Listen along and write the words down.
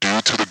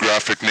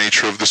graphic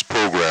nature of this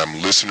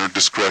program, listener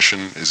discretion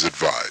is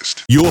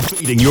advised. You're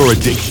feeding your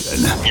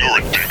addiction.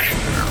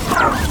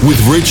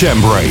 With Rich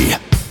Embury.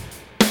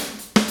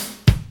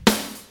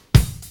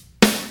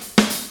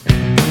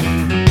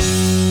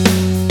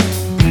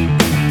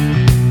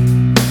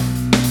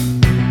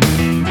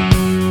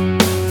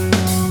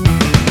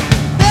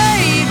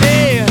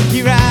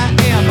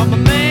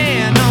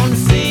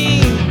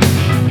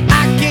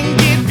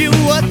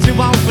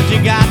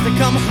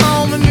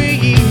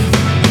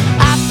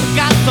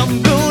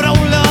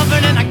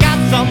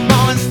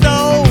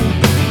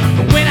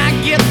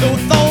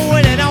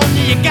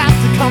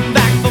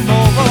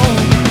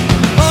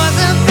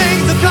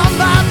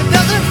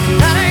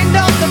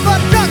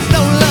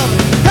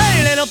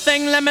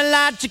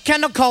 Your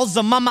candle calls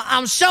the mama,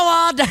 I'm sure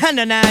all the hand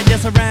and I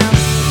just around.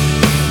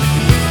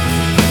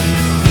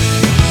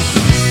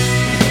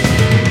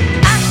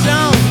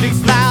 Action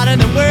speaks louder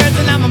than words,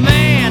 and I'm a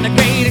man of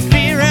great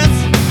experience.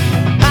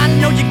 I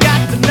know you got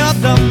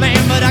another man,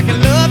 but I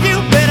can love you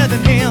better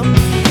than him.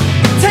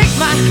 Take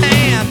my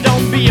hand,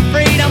 don't be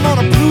afraid, I'm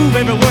gonna prove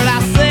every word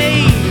I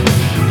say.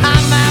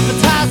 I'm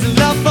advertising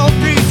love for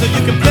free, so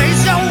you can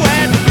place your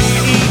ad with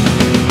me.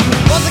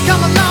 Once I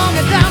come along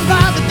and down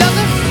by the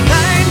dozen,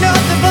 that ain't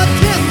nothing but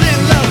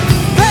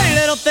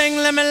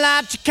let me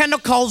light your candle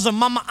calls and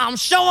mama, I'm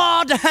sure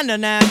all the hand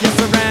and I just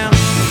around.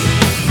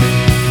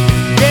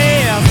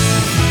 Yeah,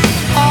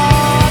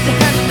 all the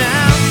hand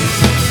now.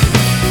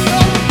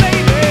 Oh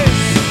baby,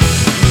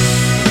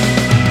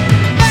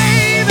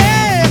 baby,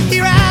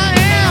 here I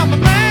am, a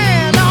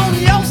man on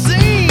your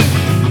scene.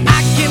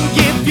 I can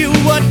give you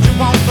what you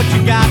want, but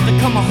you got to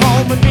come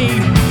home with me.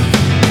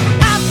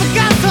 I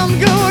forgot some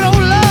good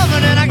old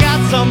loving and I got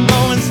some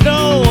more in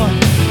store.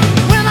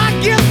 When I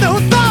get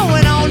through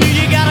throwing on you,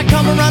 you gotta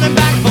come running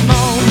back for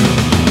more.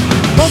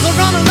 Both are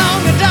run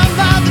along and down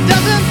by the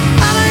dozen.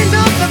 I ain't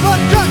nothing but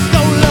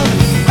drugstore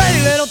loving.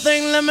 Pretty little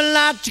thing, let me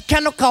light your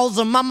candle calls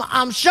and mama,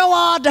 I'm sure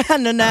all the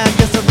hand and I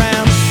just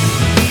around.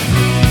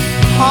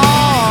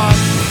 Hard,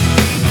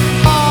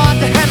 hard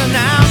to handle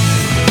now.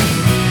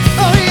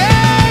 Oh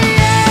yeah,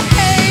 yeah,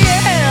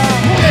 yeah,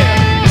 yeah.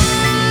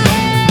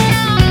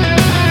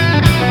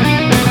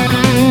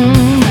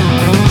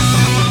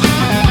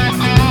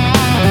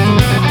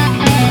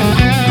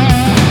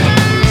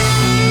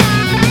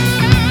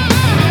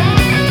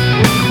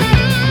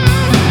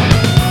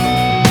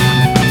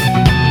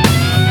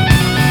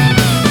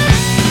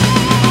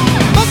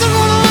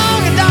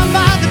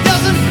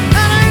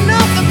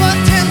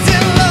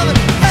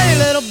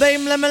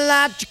 Let me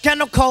light your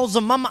candle calls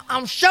and mama,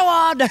 I'm sure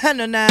all the hand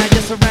and I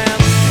just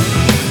around.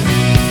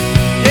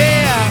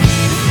 Yeah,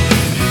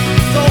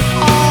 so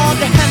hard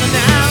to handle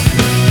now.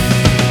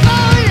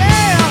 Oh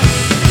yeah,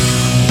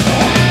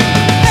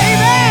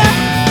 baby,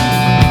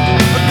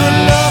 a good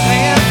love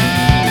hand.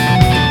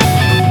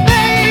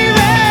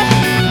 Baby,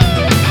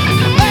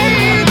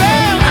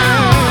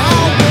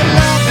 oh, good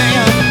love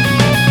hand.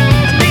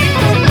 I need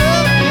good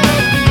love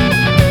hand.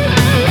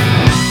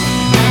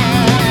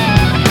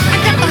 I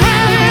got to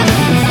have it.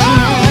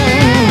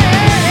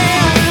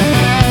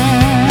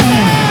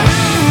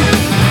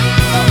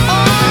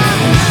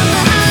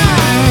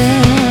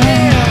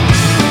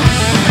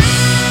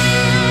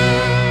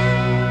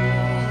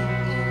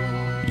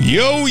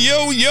 Yo,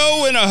 yo,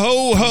 yo, and a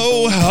ho,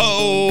 ho,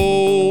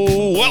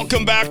 ho.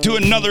 Welcome back to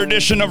another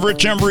edition of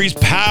Rich Embury's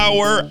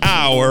Power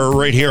Hour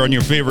right here on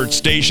your favorite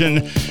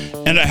station.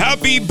 And a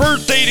happy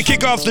birthday to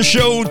kick off the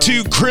show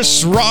to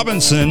Chris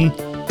Robinson.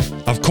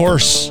 Of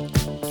course,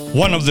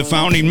 one of the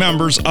founding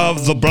members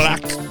of the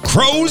Black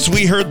Crowes.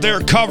 We heard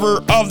their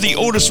cover of the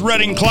Otis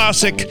Redding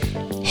classic,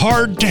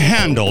 Hard to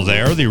Handle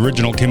there. The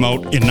original came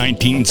out in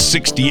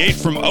 1968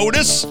 from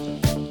Otis.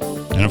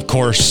 And of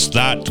course,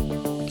 that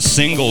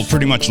single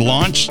pretty much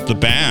launched the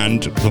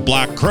band, the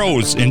Black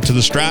Crowes, into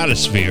the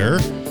stratosphere.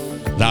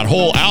 That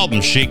whole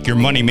album, Shake Your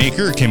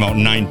Moneymaker, came out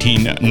in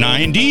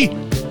 1990.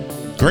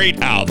 Great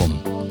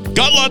album.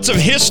 Got lots of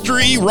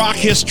history, rock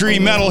history,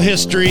 metal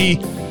history,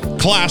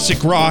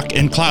 classic rock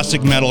and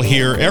classic metal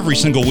here every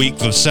single week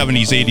for the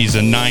 70s, 80s,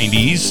 and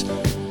 90s.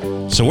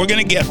 So we're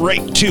going to get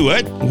right to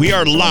it. We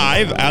are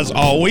live, as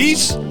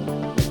always.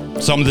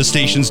 Some of the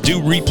stations do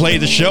replay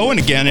the show, and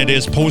again, it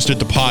is posted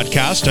to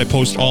podcast. I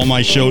post all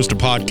my shows to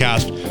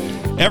podcast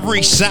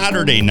every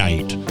Saturday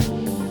night.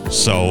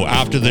 So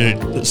after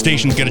the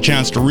stations get a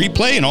chance to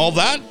replay and all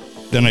that,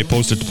 then I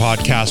post it to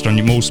podcast on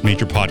your most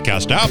major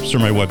podcast apps or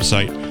my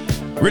website,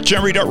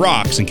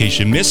 richembury.rocks, in case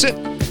you miss it.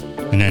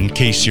 And then in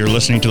case you're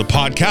listening to the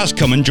podcast,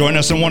 come and join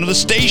us on one of the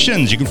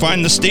stations. You can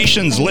find the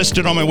stations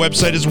listed on my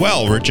website as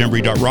well,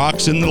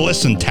 richembury.rocks, in the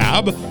Listen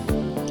tab.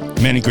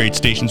 Many great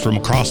stations from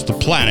across the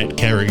planet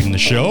carrying the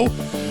show.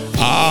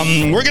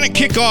 We're going to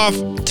kick off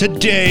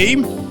today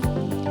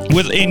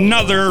with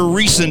another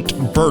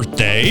recent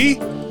birthday,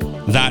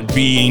 that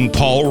being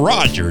Paul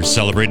Rogers.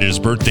 Celebrated his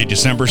birthday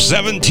December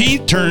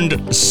 17th,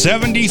 turned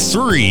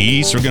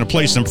 73. So we're going to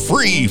play some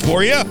Free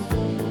for you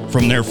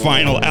from their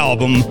final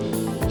album,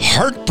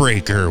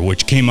 Heartbreaker,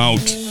 which came out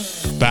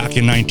back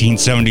in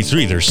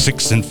 1973, their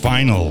sixth and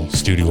final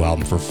studio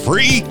album for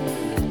free.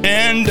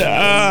 And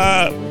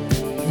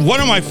one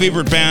of my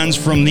favorite bands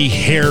from the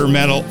hair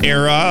metal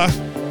era,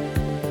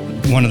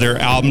 one of their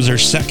albums, their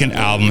second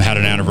album, had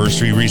an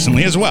anniversary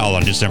recently as well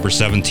on December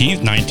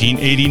 17th,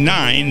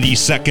 1989. The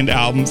second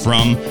album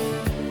from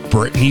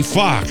Britny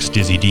Fox,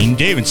 Dizzy Dean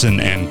Davidson,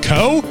 and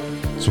co.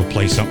 So we'll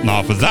play something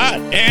off of that.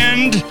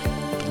 And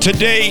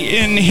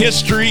today in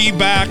history,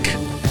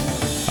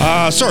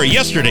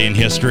 yesterday in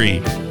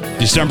history,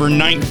 December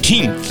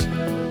 19th,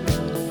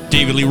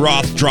 David Lee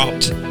Roth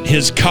dropped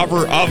his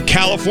cover of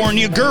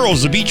California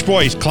Girls, the Beach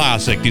Boys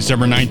classic,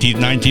 December 19th,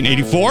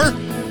 1984.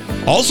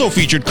 Also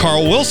featured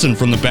Carl Wilson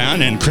from the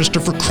band and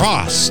Christopher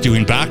Cross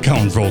doing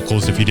background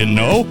vocals, if you didn't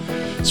know.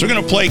 So we're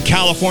going to play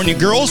California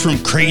Girls from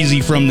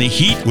Crazy from the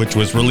Heat, which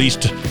was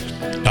released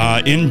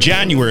in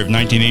January of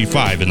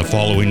 1985 in the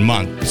following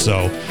month.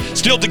 So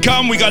still to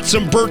come, we got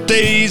some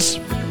birthdays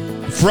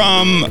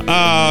from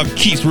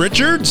Keith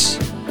Richards.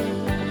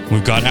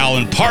 We've got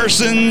Alan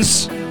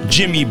Parsons,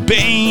 Jimmy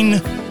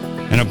Bain,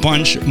 and a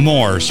bunch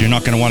more. So you're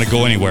not going to want to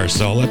go anywhere.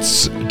 So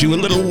let's do a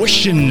little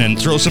wishing and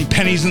throw some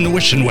pennies in the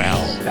wishing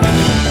well.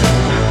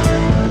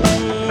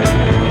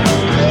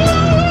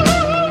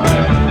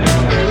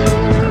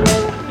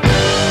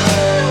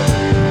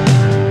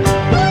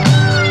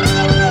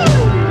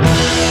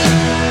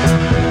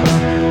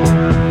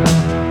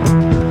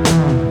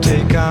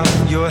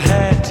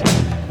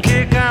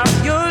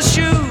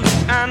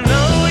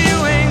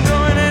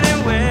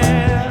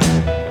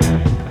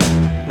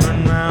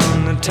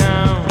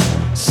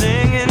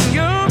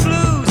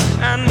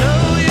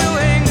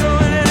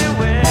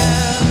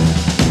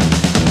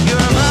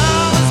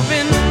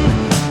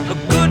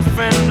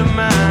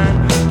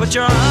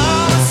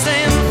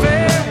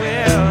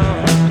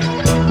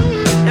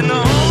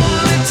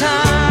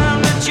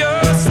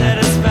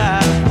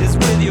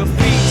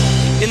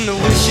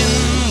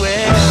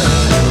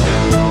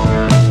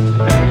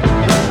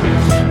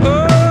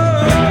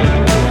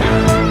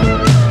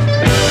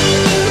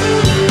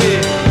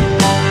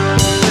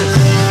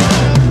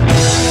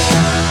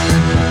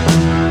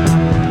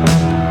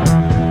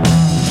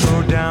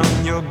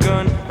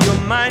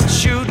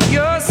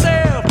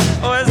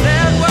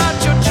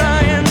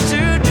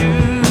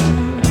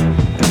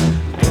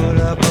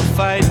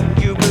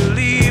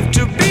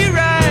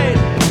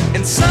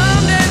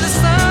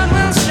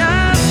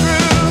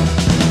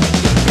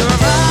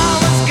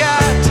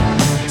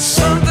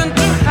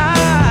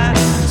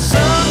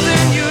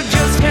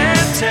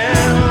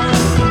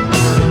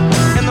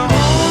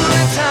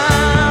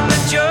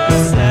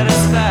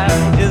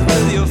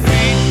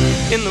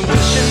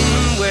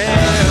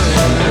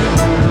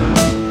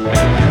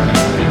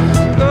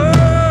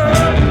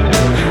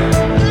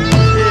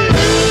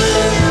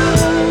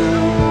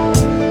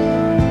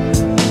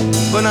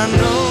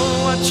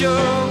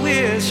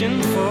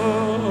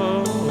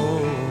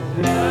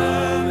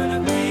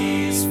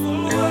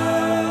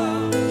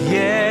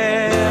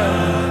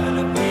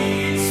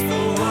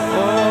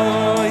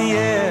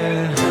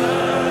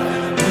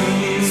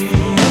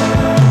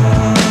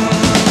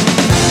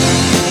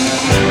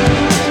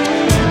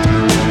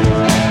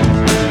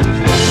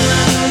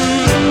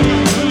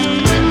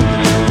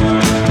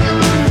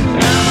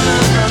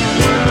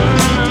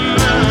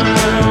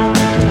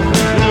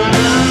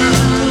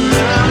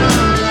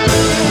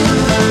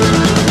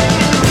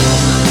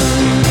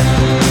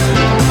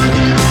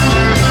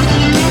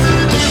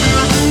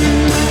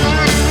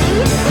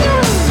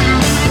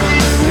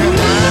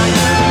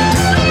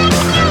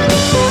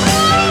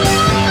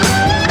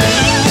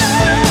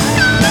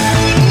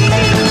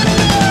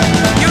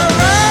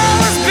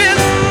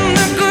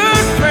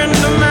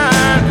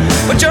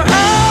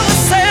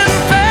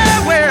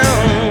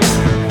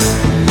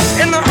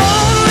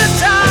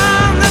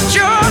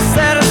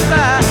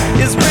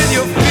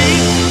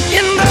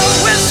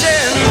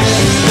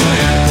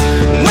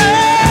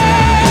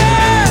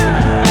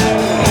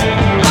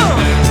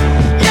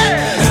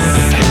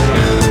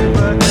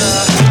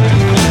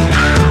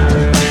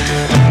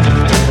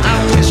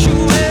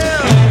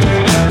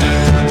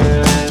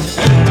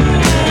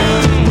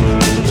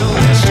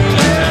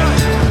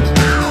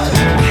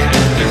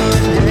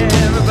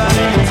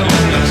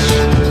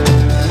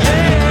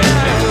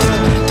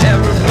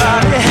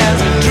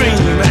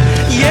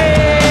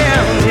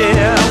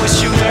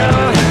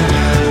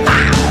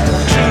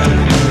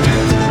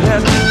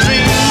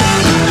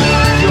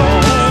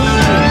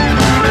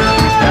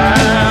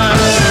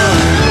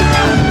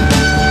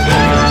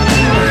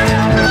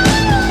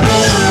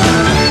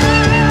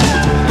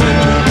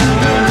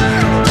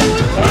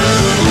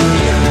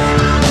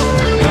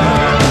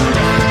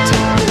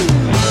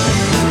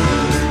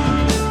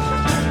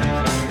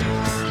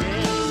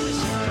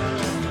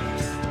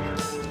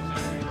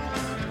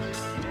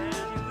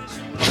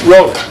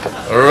 Roll.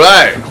 All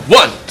right.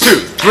 1, 2,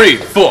 3,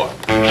 4.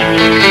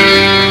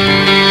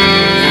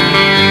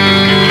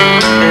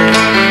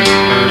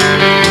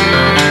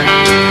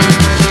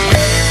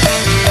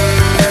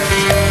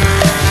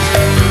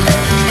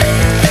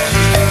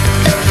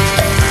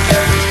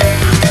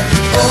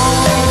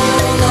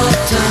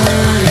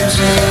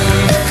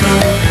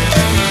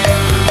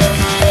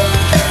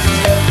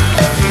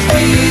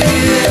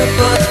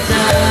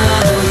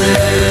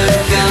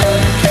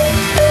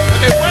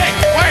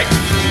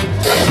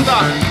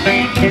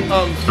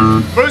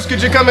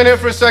 could you come in here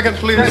for a second,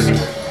 please?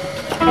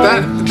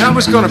 That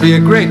was going to be a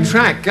great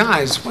track.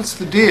 Guys, what's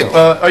the deal?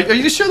 Are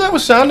you sure that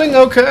was sounding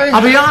okay?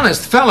 I'll be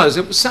honest, fellas,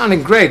 it was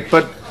sounding great,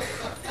 but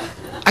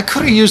I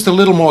could have used a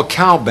little more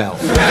cowbell.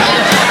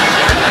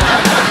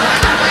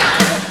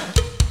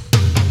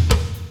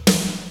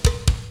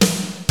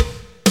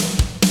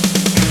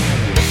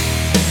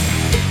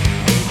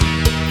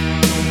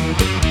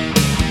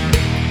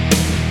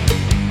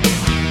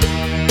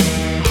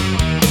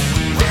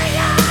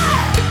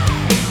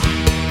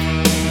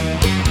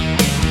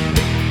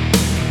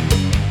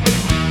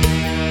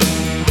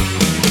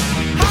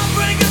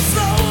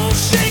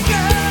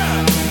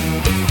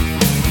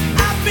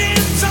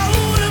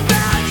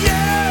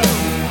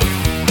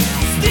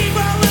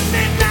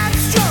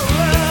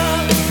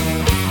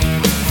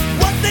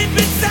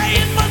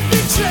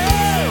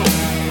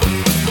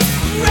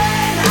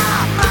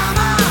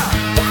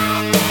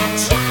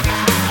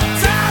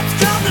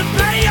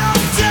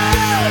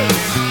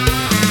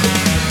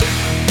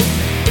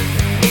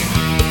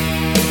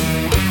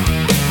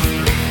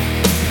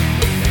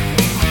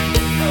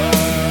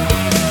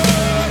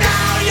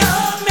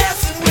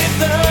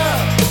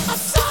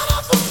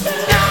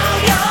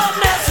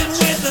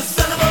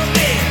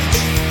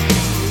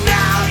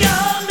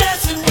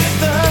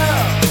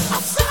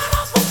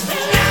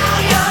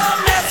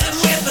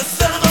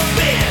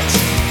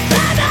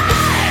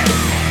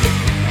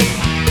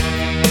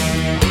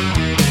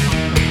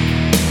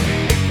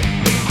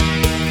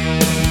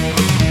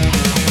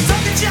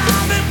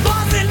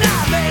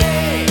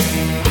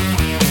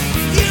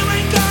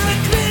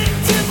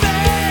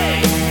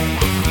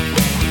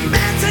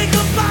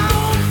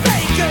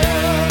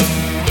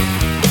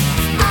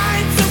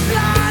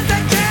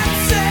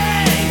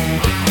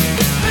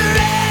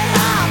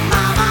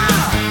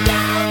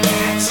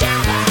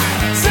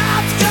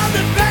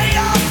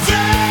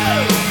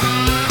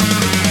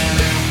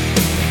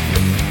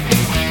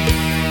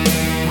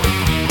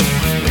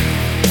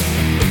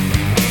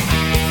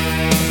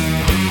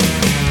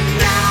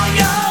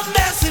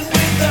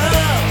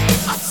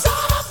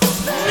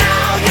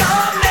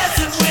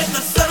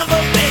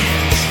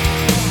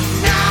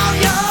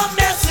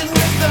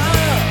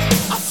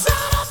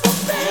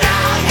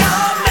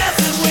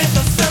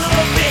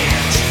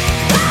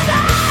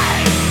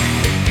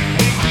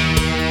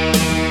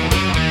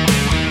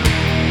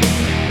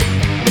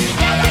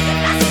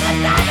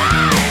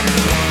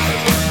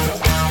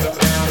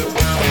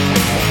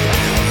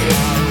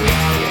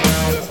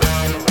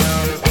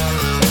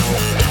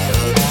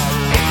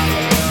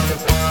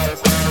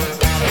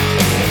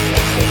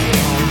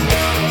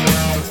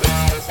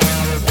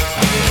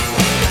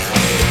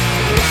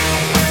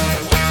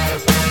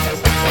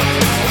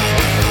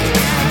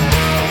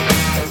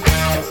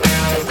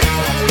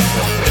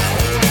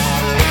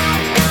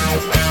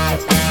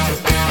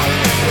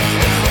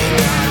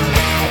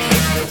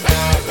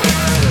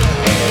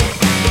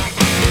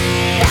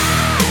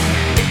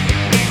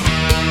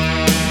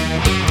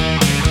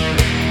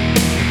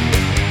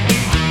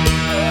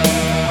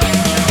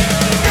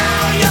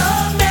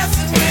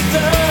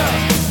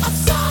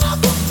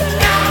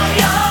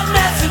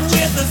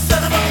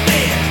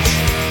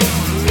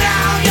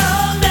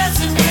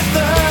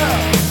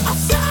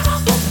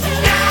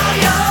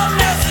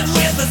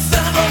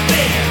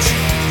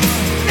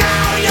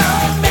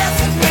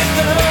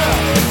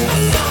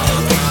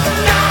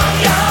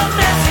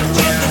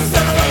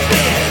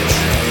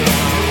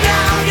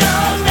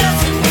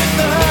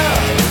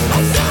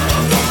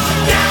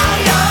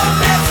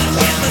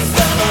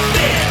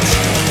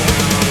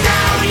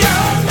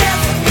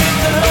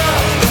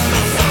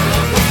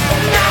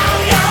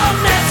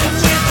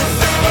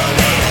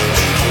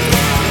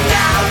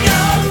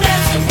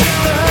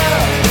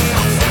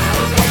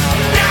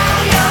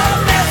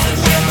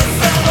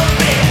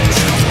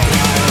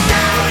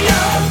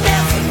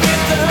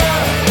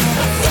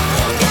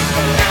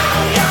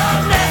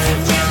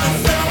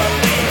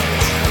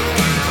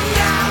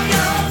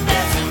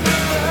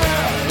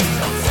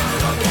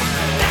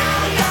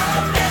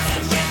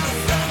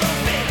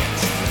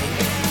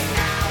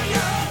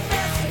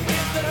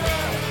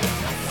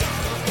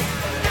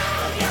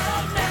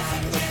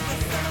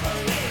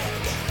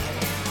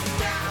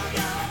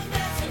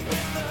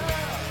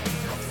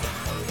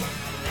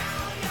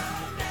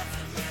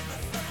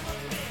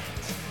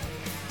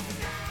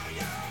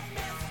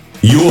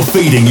 You're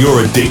feeding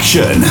your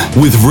addiction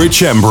with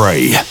Rich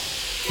Embury.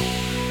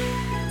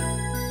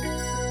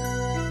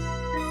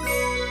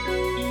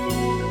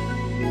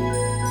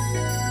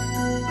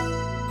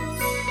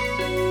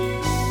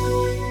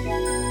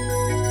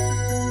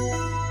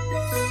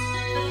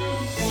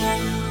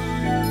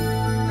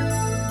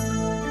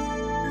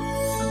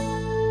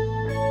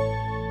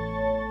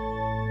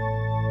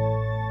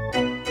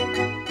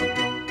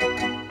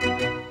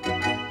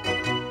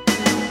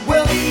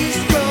 Well,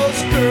 East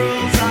Coast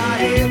girls are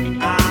hip.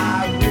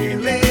 I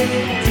really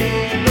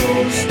dig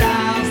those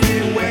styles.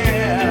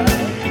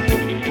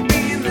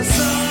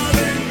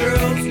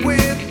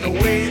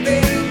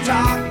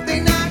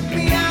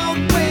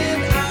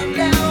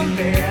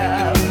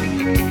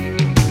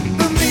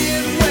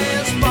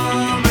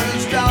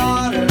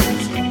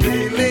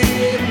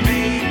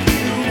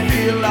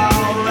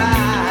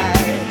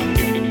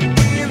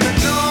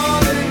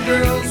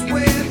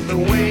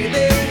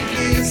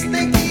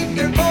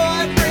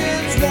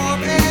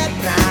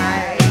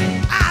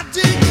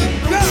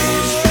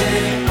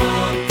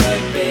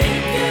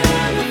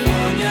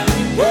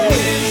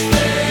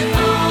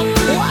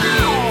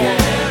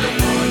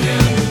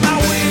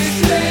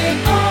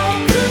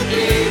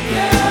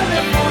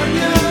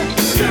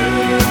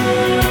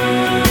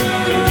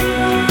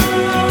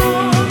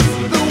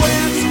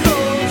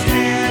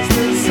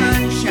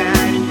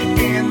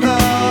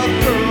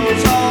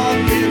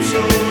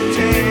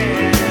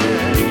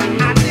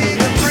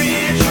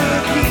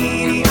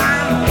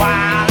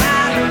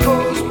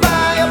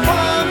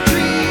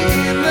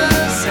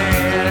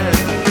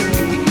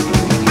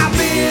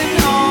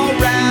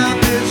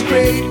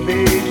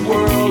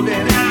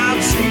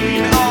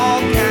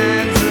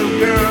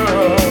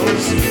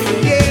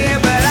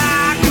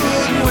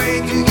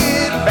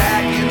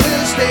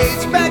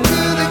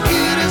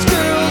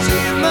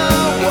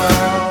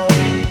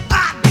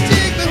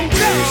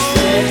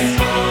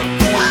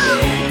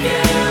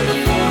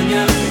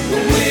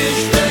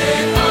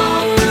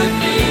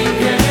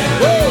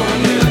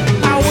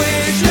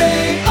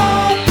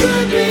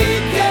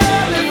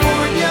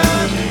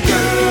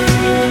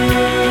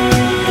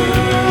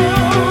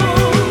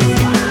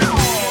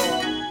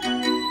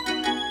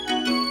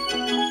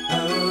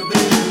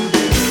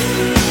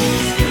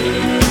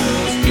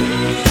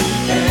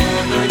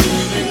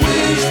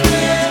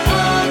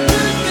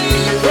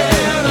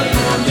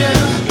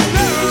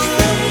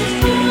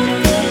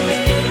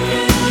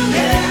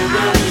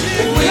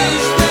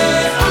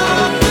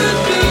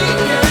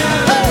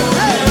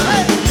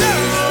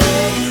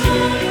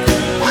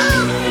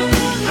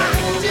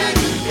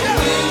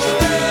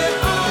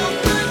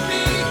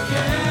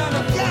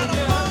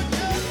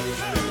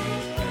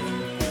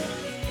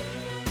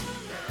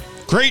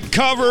 Great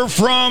cover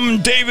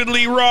from David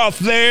Lee Roth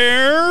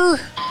there.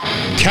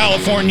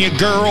 California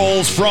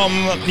Girls from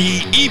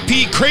the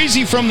EP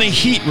Crazy from the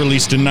Heat,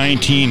 released in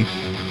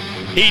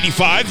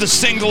 1985. The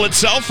single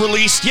itself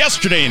released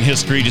yesterday in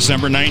history,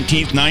 December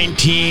 19th,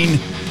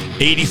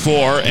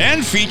 1984,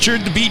 and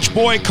featured the Beach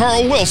Boy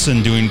Carl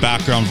Wilson doing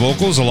background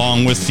vocals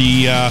along with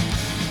the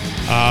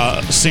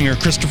singer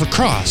Christopher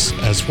Cross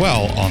as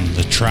well on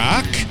the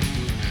track.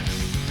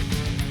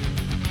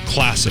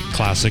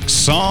 Classic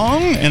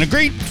song, and a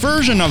great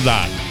version of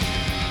that.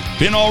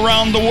 Been all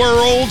around the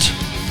world,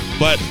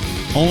 but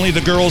only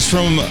the girls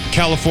from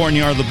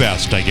California are the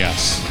best, I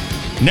guess.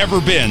 Never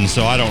been,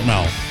 so I don't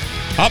know.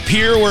 Up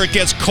here where it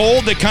gets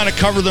cold, they kind of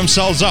cover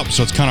themselves up,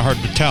 so it's kind of hard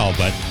to tell,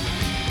 but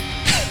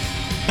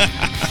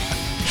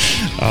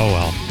oh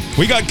well.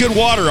 We got good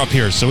water up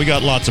here, so we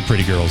got lots of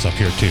pretty girls up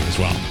here too as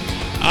well.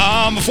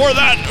 Before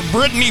that,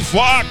 Britny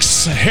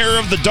Fox, Hair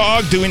of the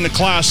Dog, doing the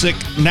classic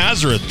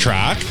Nazareth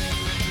track.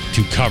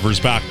 2 covers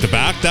back to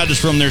back. That is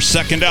from their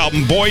second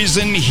album, Boys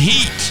in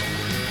Heat.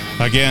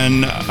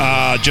 Again,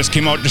 just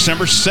came out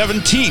December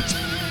 17th.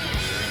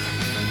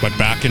 But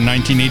back in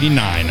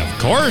 1989, of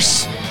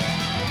course.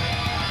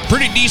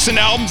 Pretty decent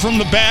album from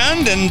the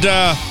band. And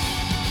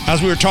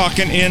as we were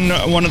talking in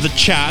one of the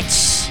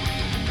chats,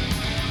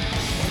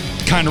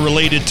 kind of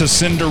related to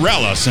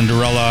Cinderella.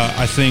 Cinderella,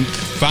 I think,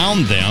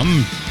 found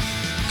them,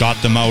 got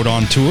them out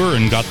on tour,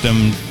 and got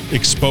them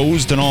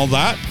exposed and all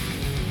that.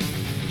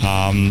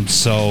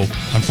 So,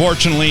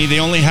 unfortunately, they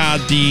only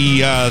had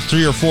the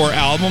 3 or 4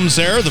 albums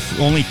there.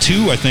 Only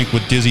 2, I think,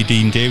 with Dizzy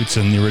Dean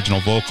Davidson, the original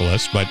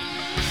vocalist. But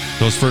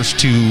those first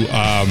 2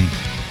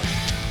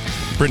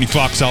 Britny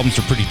Fox albums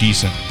are pretty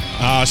decent.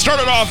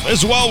 Started off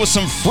as well with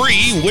some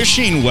Free,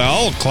 Wishing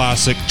Well, a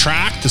classic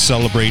track to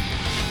celebrate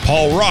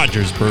Paul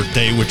Rogers'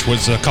 birthday, which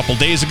was a couple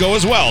days ago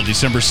as well,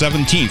 December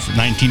 17th,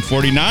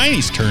 1949.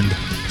 He's turned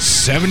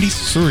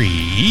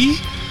 73.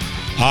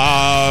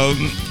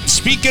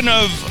 Speaking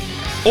of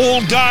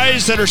old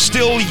guys that are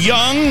still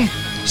young,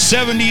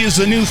 70 is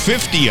the new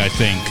 50, I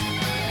think.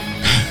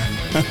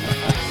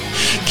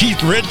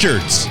 Keith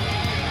Richards.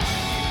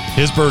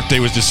 His birthday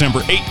was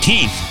December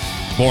 18th.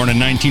 Born in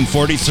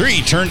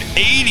 1943, turned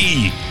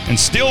 80 and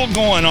still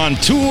going on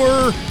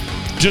tour.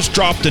 Just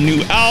dropped a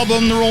new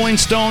album, The Rolling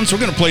Stones. We're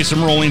going to play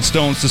some Rolling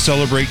Stones to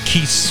celebrate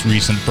Keith's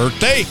recent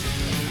birthday.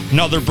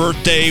 Another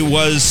birthday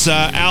was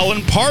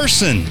Alan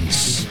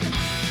Parsons.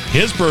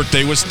 His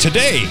birthday was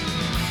today,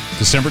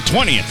 December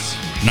 20th.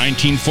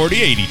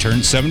 1948. He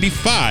turned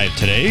 75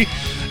 today.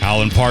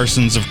 Alan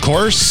Parsons, of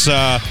course,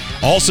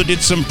 also did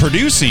some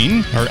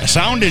producing or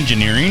sound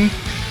engineering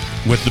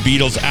with the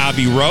Beatles'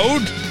 Abbey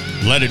Road,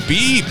 Let It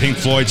Be, Pink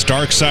Floyd's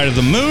Dark Side of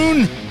the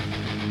Moon,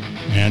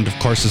 and, of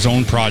course, his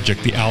own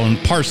project, the Alan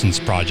Parsons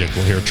Project.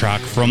 We'll hear a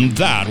track from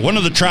that. One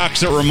of the tracks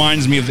that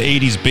reminds me of the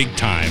 80s big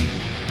time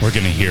we're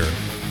going to hear.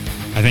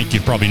 I think you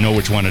probably know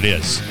which one it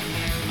is.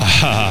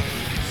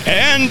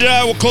 And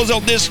we'll close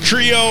out this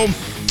trio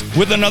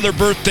with another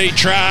birthday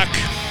track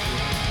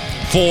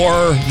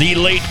for the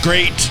late,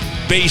 great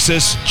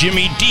bassist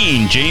Jimmy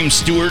Dean, James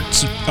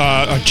Stewart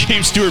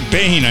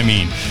Bain, I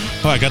mean.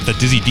 Oh, I got the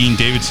Dizzy Dean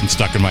Davidson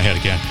stuck in my head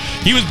again.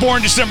 He was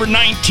born December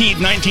 19th,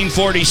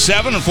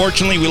 1947.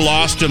 Unfortunately, we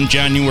lost him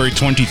January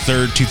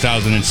 23rd,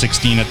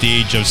 2016 at the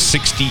age of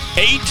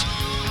 68.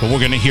 But we're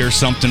going to hear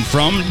something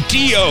from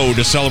Dio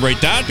to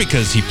celebrate that,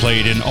 because he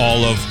played in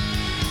all of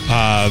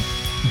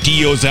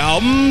Dio's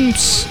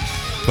albums.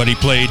 But he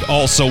played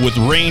also with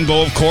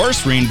Rainbow, of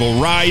course, Rainbow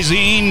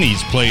Rising.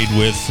 He's played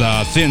with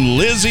Thin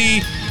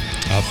Lizzy,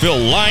 Phil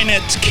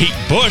Lynott, Kate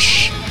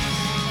Bush,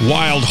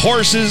 Wild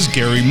Horses,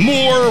 Gary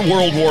Moore,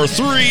 World War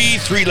III,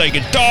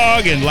 Three-Legged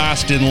Dog, and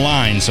Last in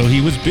Line. So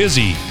he was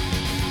busy.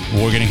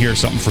 We're going to hear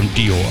something from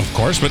Dio, of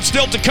course. But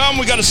still to come,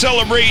 we got to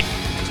celebrate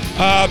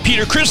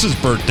Peter Criss's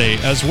birthday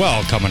as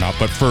well coming up.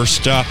 But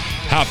first,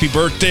 happy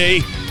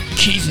birthday,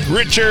 Keith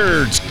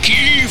Richards.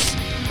 Keith!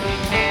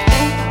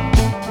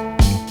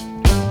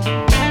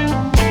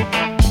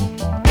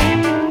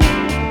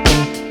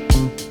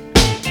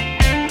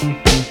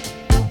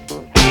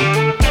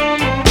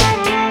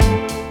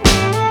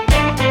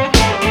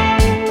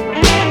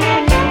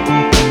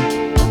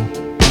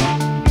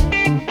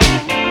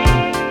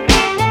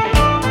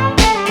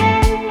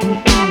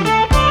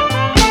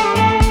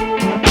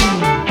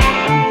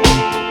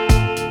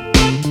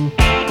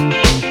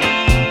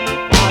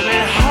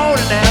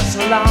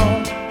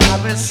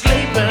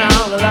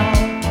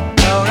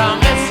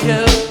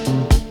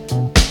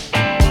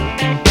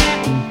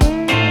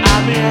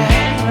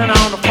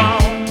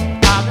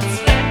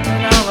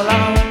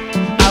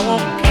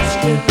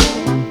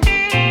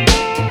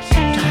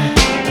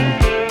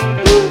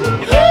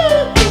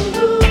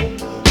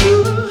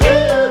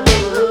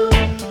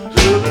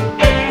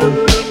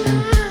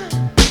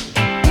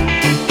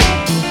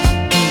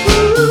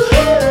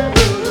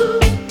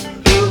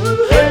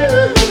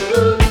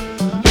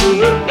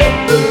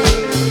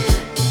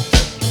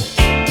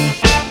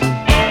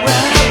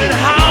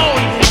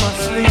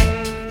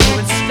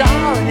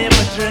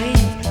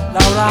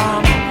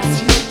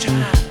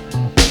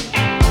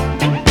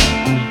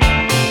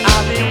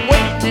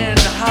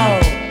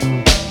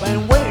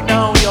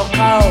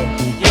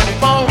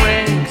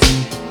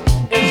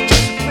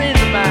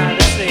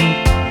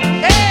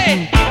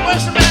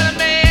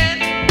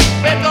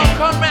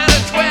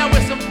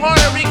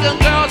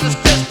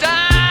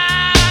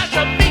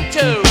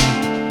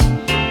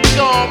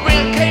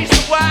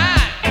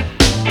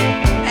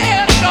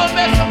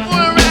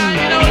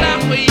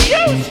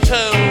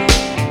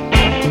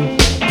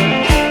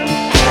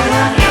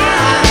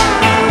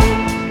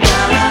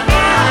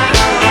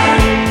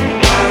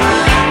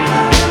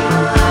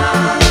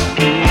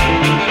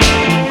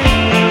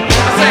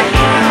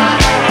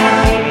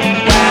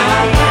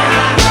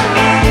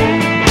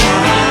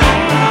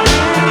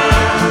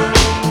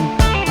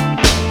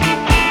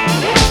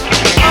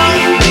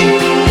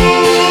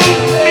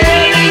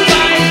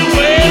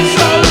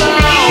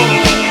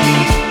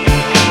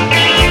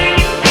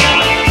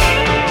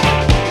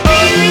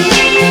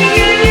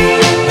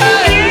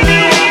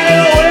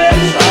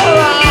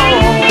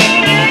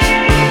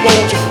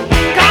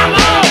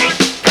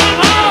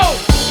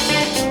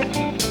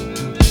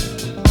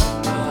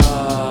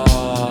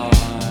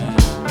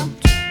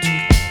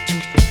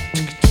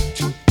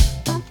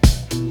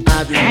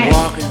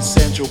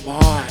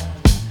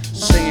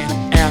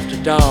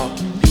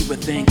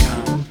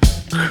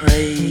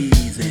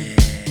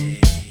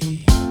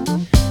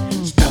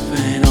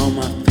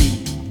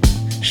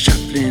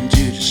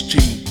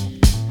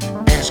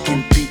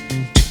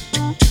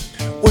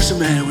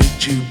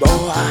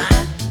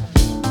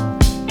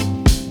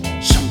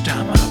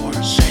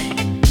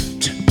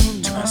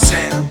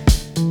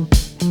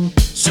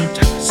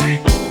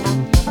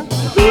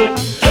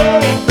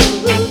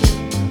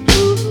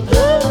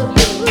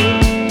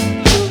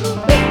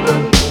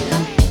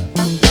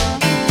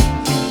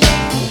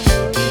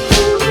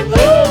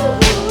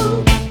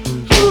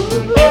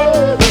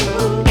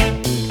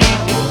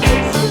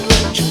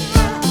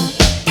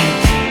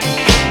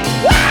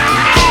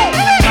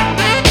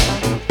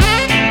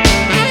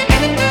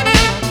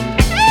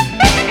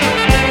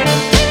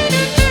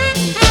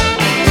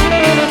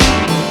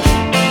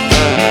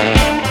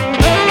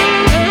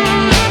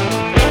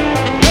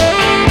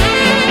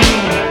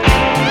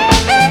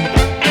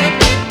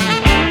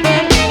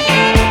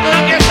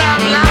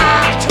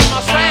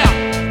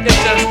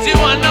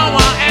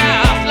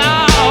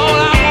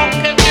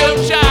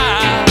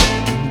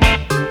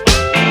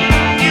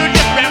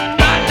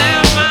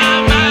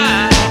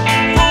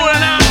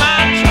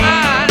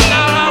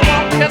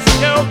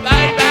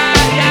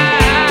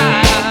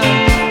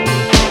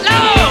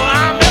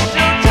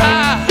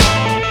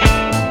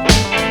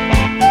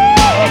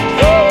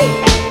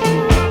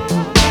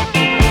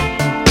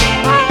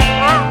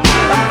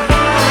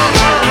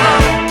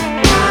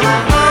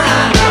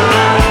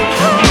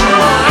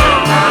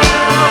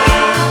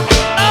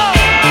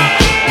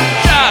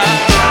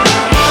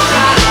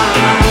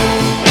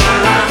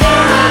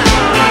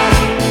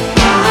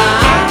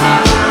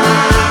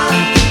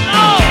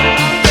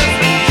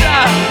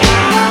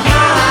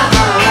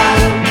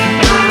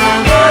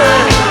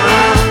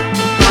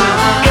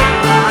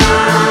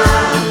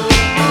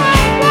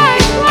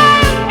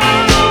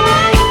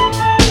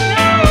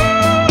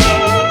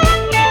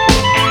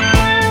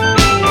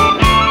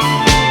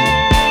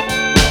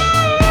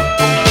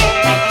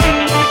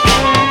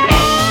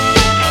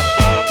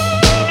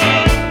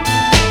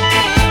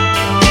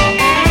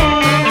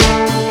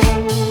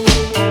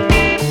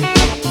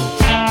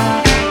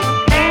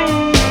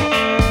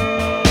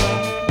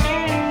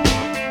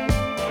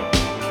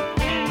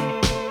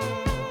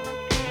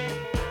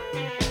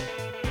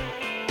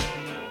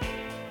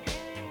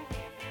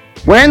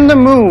 When the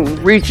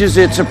moon reaches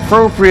its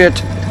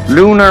appropriate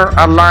lunar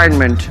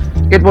alignment,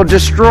 it will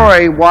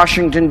destroy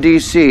Washington,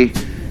 D.C.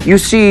 You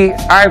see,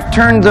 I've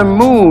turned the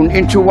moon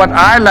into what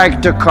I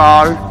like to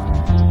call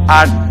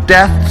a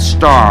Death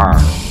Star.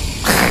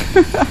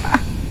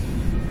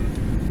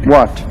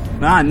 What?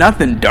 Nah,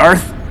 nothing,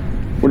 Darth.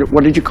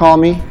 What did you call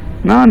me?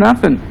 No,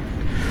 nothing.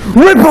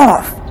 Rip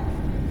off!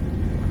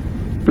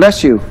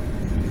 Bless you.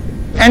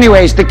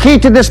 Anyways, the key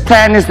to this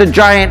plan is the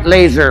giant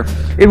laser.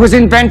 It was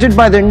invented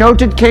by the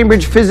noted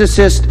Cambridge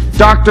physicist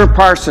Dr.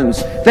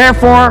 Parsons.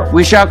 Therefore,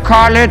 we shall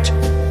call it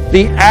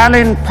the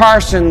Alan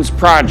Parsons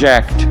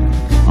Project.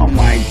 Oh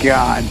my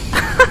God.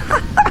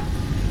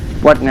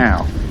 What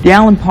now? The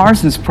Alan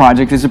Parsons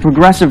Project is a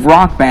progressive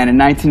rock band in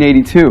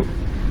 1982.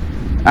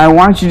 Why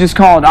don't you just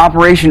call it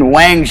Operation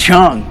Wang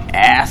Chung,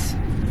 ass?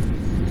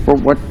 Well,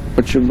 what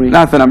should we...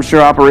 Nothing. I'm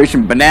sure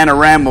Operation Banana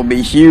Ram will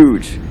be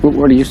huge.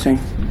 What are you saying?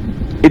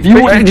 If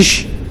you were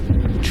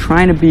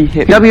trying to be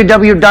hip...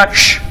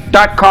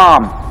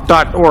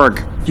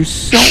 www.sh.com.org. You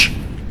so...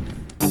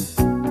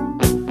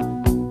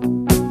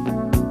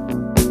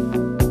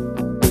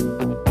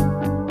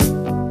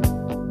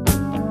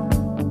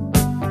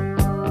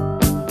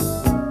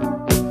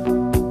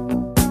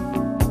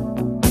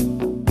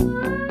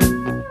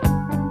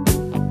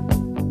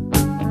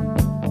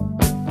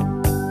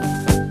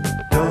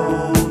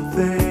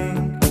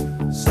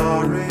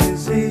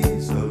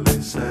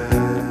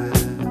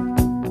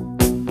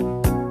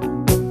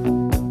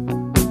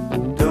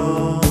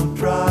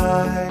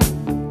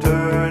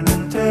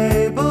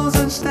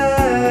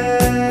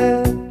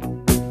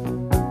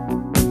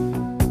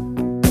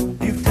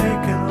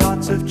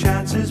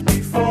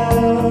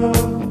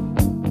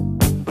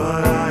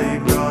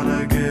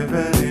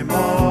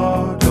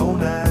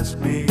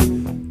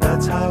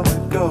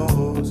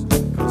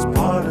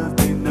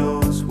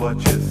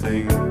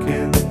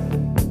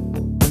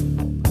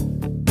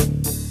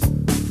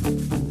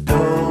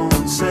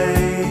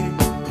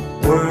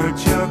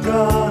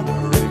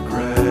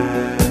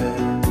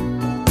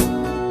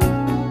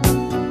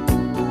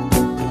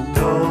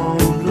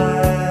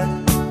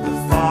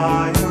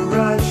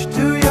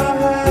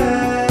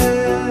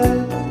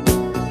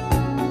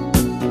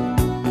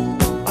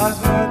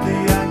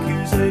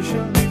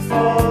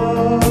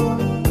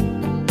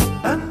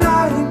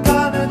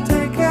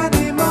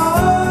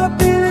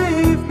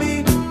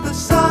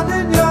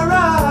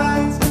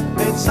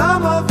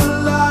 some of the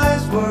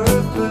lies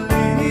worth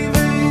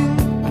believing.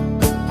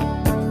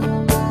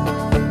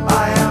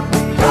 I am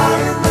the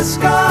eye in the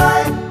sky,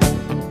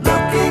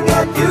 looking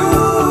at you.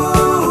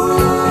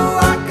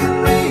 I can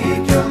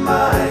read your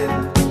mind.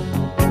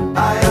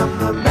 I am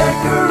the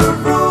maker of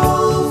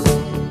rules,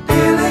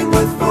 dealing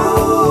with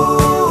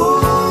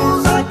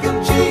fools. I can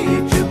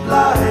cheat you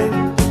blind,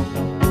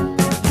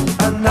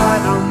 and I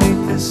don't need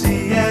to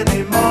see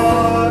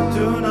anymore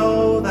to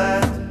know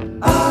that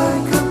I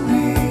can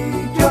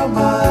read your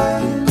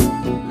mind.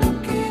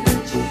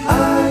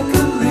 I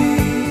can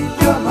read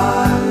your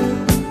mind.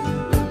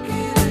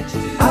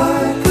 I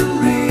can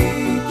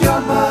read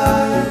your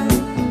mind.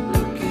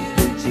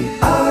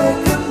 I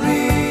can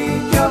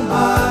read your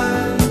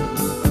mind.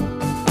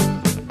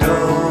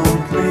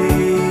 Don't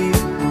leave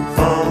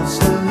false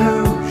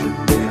illusion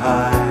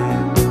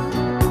behind.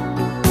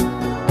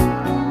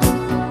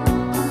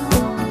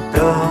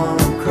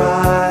 Don't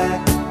cry,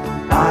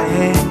 I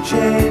ain't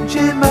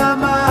changing my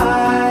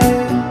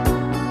mind.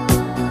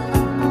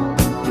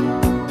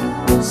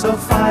 So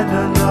find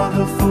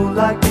another fool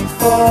like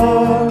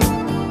before,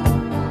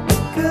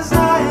 'cause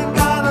I ain't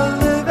gonna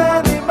live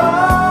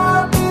anymore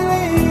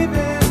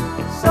believing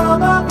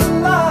some of the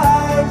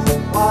lies,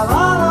 while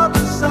all of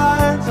the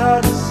signs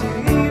are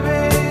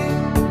deceiving.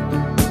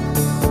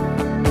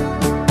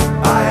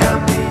 I am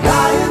the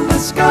eye in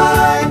the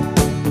sky,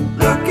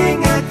 looking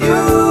at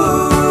you.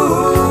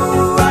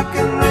 I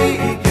can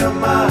read your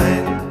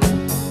mind.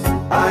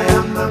 I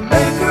am the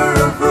maker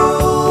of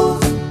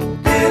rules,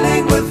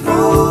 dealing with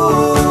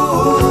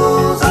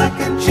fools. I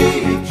can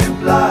cheat you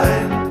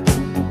blind,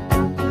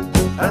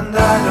 and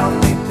I don't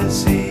need to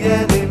see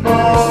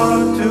anymore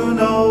to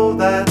know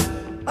that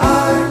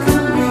I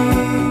can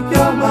read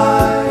your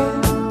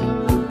mind.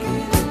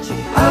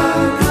 I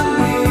can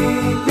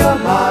read your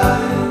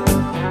mind.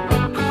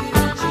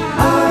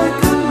 I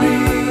can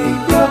read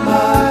your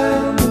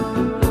mind.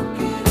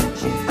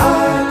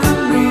 I can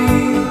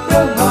read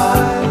your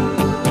mind.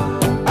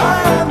 I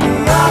am the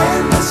eye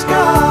in the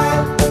sky,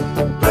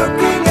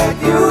 looking at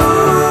you.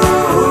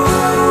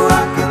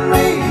 I can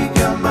read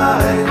your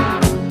mind.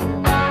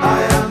 I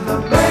am the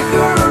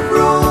maker of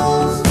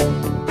rules,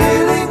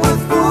 dealing with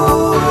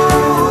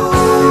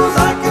fools.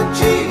 I can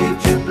cheat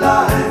you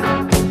blind,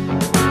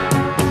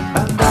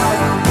 and I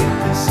don't need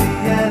to see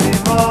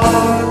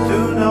anymore to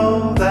know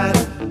that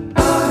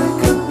I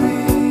can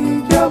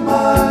read your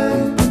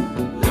mind.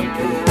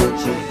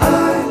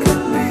 I can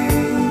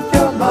read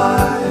your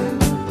mind.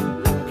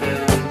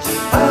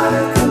 I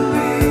can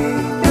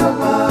read your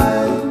mind.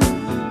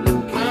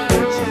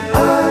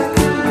 I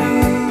can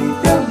read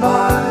your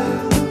mind.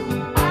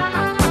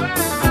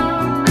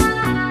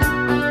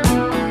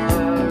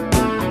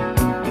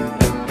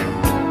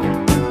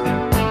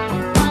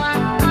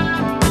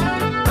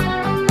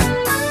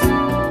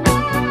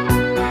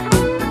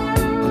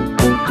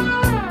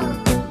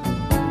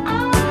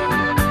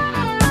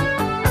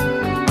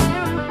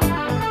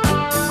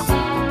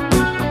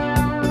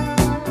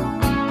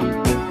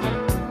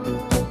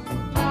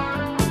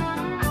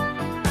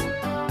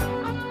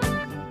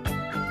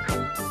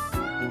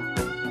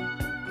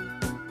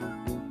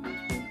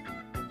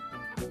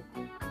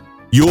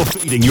 You're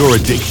feeding your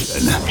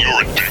addiction.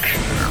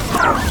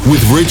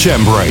 With Rich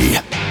Embury.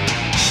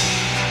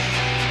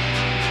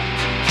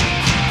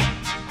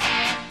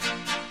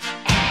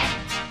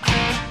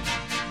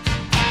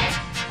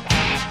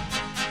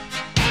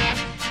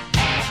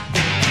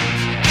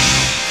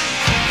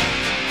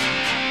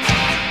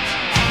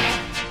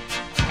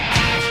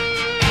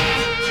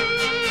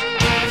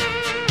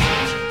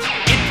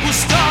 It was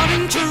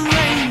starting to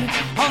rain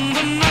on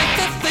the night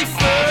that they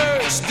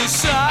first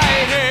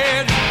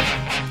decided.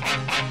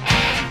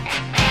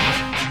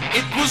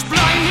 It was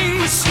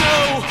blinding with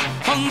snow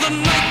on the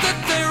night that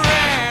they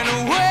ran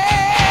away.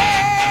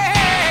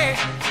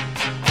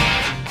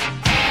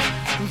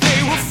 They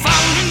were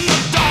found in the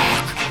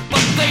dark,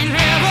 but they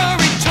never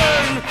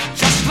returned.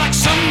 Just like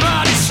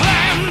somebody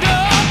slammed a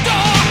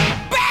door.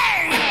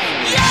 Bang!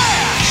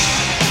 Yeah!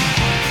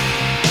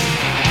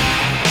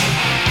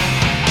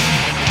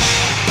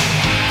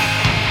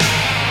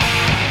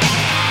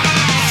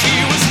 She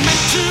was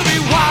meant to be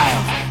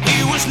wild, he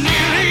was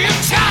nearly a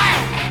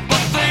child,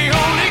 but they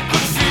only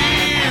could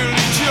feel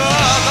each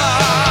other.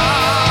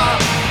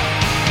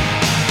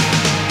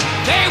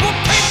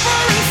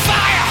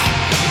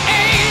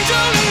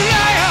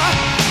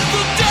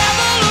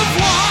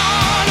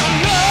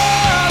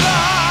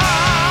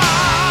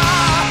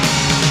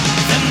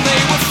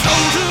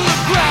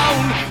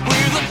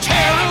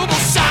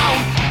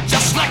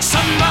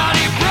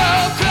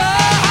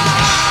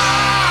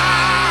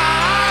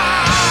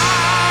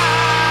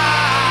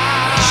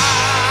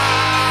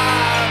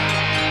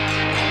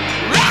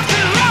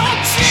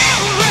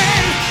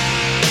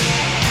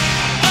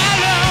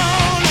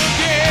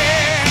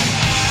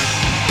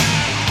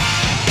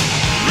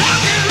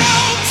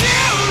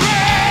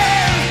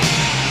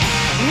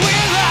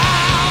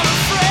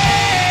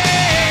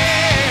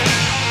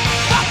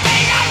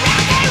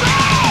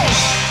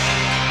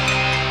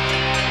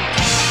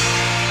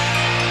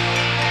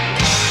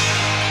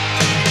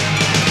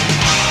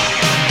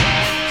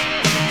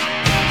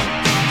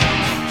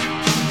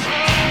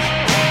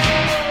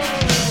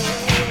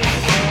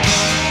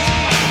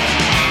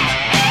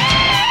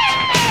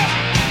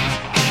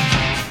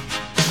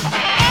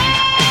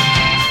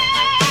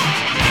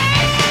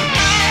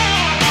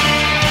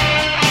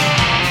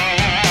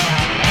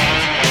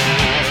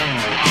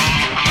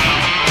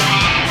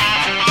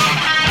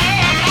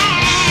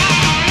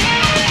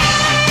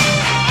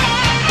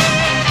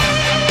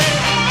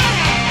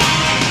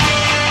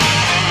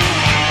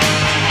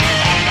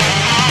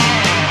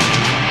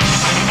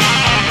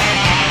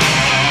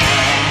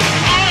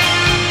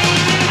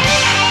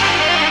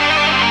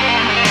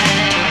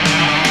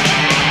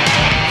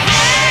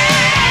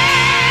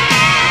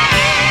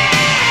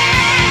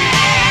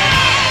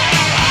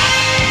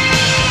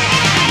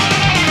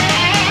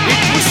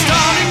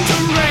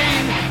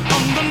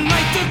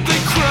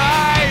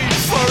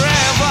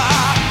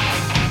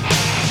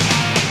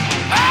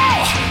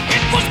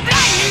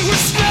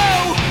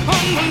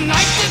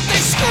 night that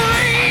they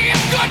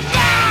screamed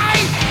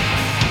goodbye.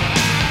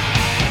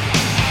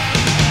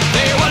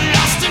 They were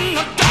lost in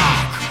the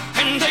dark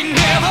and they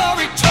never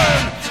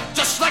returned,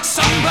 just like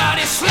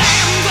somebody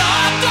slammed the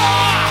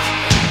door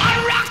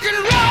on rock and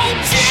roll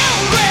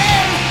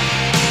children.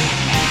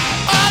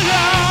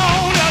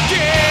 Alone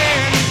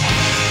again.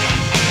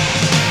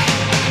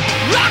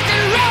 Rock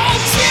and roll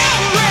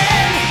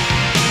children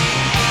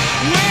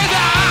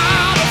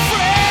without a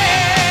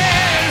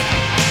friend.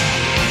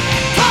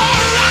 Poor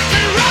rock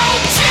and roll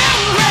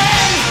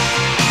children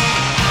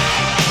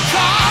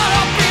caught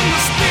up in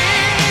the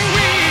spinning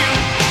wheel.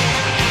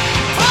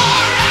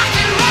 Poor rock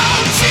and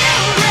roll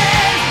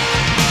children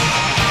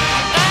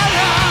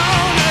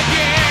alone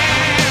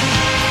again.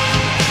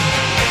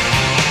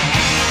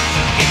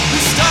 It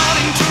was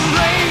starting to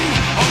rain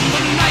on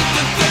the night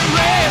that they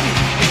ran.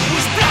 It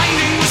was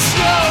blinding with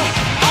snow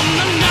on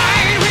the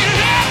night we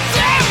let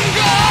them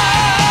go.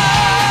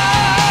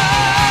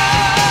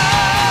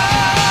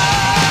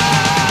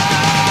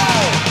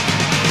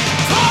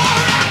 Poor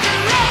rock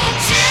and roll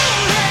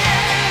children,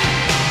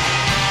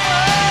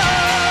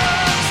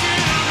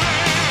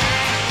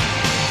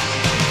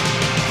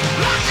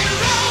 rock and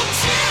roll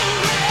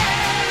children,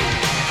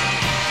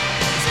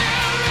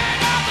 children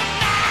of the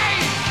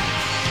night.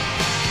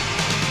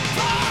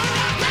 Poor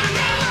rock and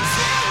roll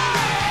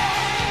children,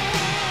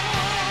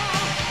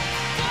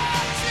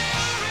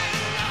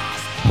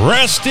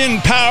 Rest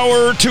in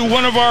power to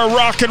one of our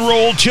rock and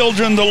roll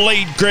children, the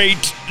late,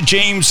 great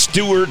James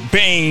Stewart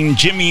Bain,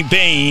 Jimmy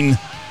Bain,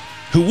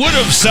 who would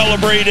have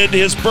celebrated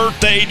his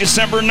birthday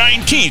December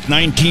 19th,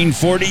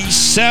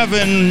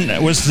 1947.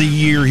 That was the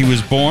year he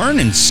was born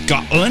in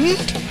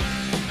Scotland,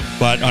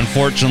 but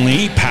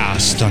unfortunately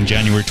passed on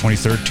January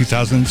 23rd,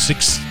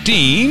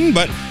 2016.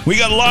 But we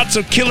got lots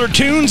of killer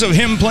tunes of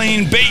him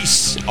playing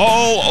bass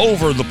all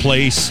over the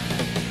place.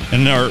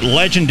 And our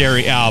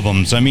legendary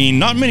albums. I mean,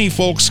 not many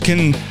folks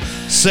can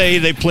say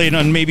they played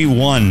on maybe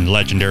one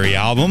legendary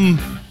album,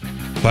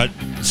 but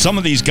some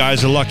of these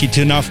guys are lucky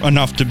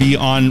enough to be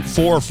on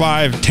 4,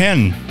 5,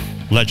 10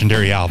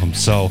 legendary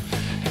albums. So,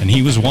 and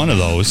he was one of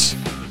those.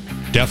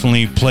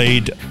 Definitely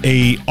played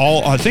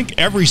I think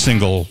every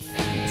single,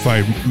 if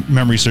my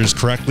memory serves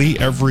correctly,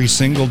 every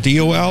single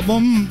Dio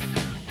album.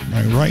 Am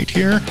I right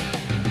here?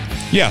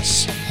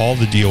 Yes, all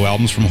the Dio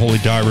albums from Holy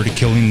Diver to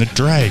Killing the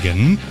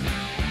Dragon.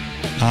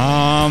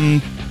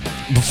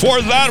 Before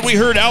that, we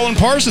heard Alan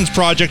Parsons'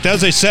 Project.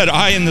 As I said,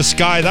 Eye in the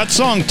Sky. That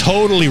song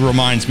totally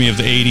reminds me of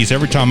the 80s.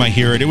 Every time I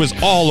hear it, it was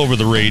all over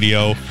the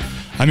radio.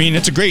 I mean,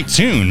 it's a great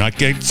tune.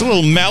 Like, it's a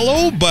little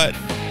mellow, but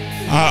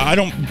I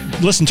don't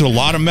listen to a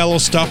lot of mellow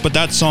stuff, but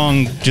that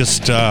song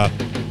just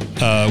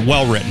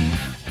well written.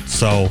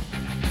 So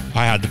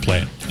I had to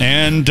play it.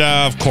 And,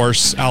 of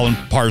course, Alan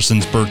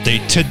Parsons' birthday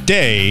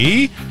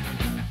today.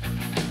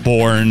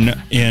 Born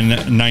in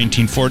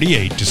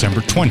 1948,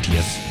 December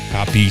 20th.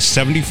 Happy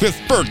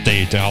 75th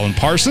birthday to Alan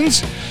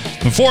Parsons.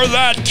 Before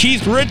that,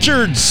 Keith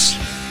Richards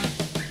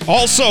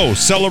also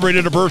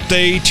celebrated a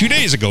birthday 2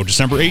 days ago,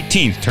 December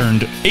 18th,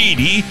 turned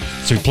 80.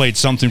 So he played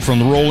something from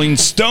the Rolling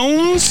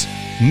Stones,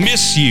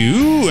 Miss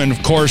You, and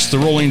of course the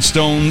Rolling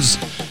Stones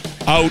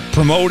out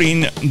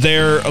promoting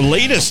their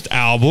latest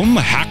album,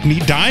 Hackney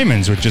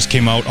Diamonds, which just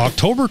came out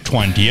October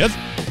 20th.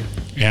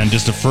 And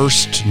is the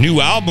first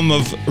new album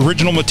of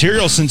original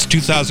material since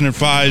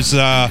 2005's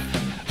A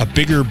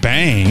Bigger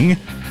Bang,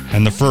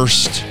 and the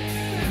first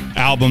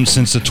album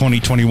since the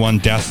 2021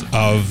 death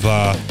of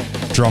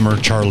drummer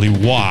Charlie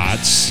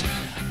Watts.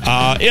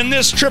 In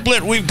this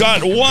triplet, we've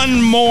got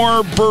one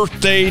more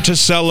birthday to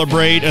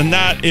celebrate, and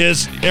that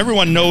is,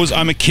 everyone knows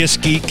I'm a Kiss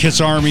geek, Kiss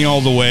Army all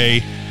the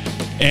way.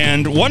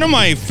 And one of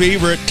my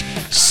favorite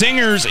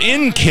singers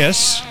in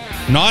Kiss,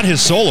 not his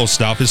solo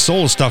stuff. His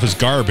solo stuff is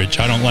garbage.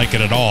 I don't like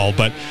it at all.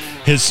 But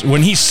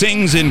when he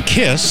sings in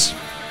Kiss,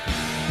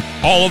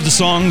 all of the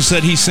songs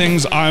that he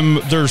sings,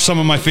 they're some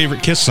of my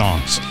favorite Kiss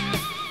songs.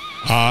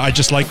 I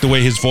just like the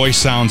way his voice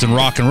sounds in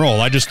rock and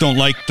roll. I just don't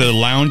like the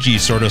loungy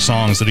sort of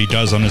songs that he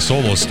does on his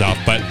solo stuff.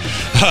 But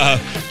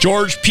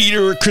George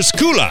Peter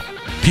Chryskula,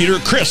 Peter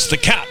Chris, the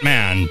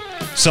Catman,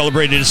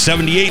 celebrated his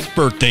 78th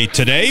birthday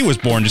today. He was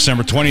born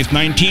December 20th,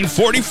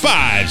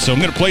 1945. So I'm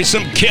going to play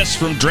some Kiss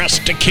from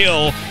Dressed to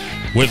Kill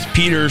with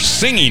Peter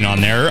singing on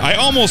there. I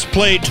almost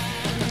played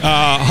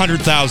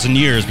 100,000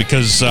 Years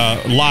because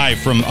live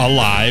from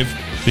Alive,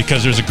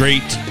 because there's a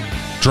great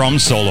drum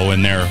solo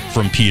in there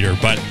from Peter,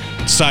 but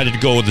decided to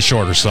go with the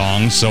shorter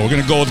song. So we're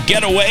going to go with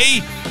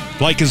Getaway.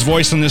 Like his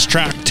voice on this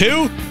track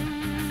too.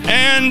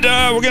 And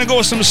we're going to go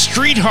with some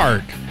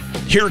Streetheart.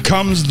 Here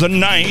Comes the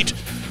Night.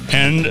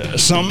 And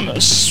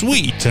some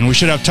Sweet. And we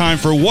should have time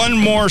for one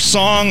more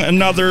song,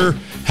 another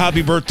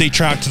happy birthday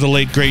track to the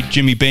late, great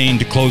Jimmy Bain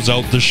to close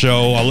out the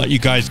show. I'll let you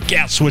guys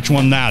guess which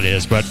one that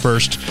is. But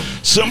first,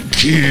 some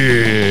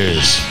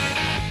Kiss.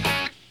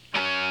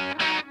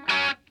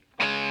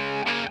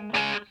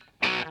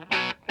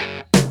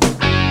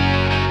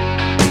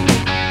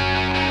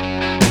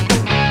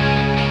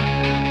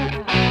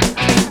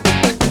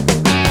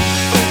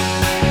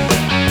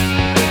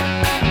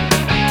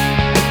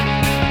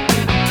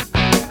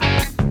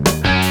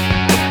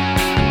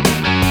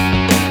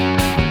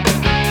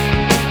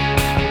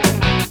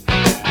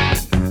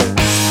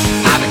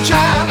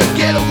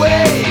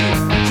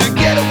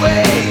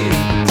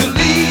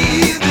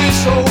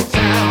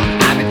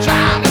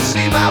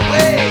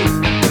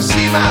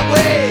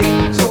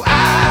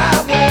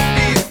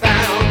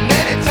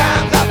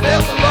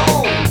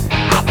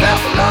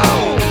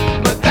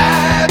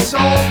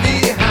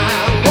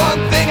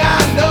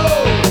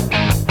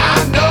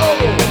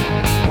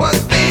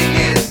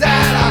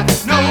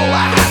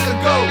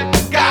 go?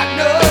 Got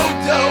no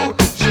dough.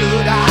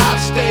 Should I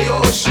stay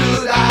or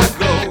should I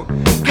go?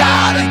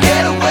 Gotta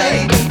get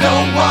away,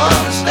 don't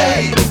wanna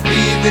stay.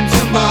 Leaving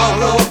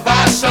tomorrow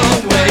by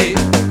some way.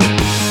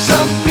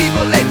 Some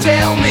people they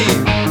tell me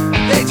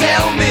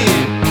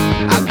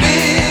I've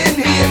been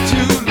here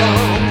too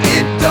long.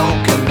 It don't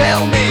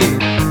compel me.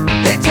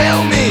 They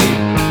tell me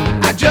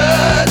I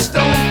just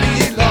don't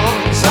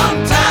belong.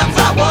 Sometimes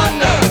I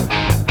wonder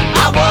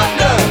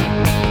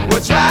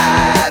what's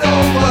right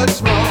or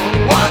what's wrong.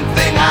 One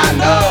thing I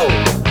know.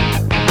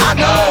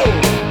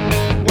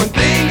 One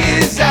thing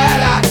is that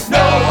I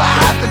know I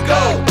have to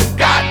go.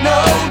 Got no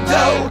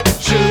dough.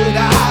 Should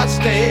I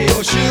stay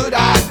or should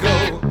I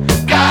go?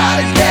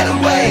 Gotta get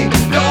away,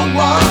 don't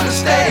wanna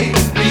stay.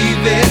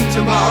 Leaving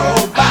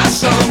tomorrow by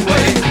some way.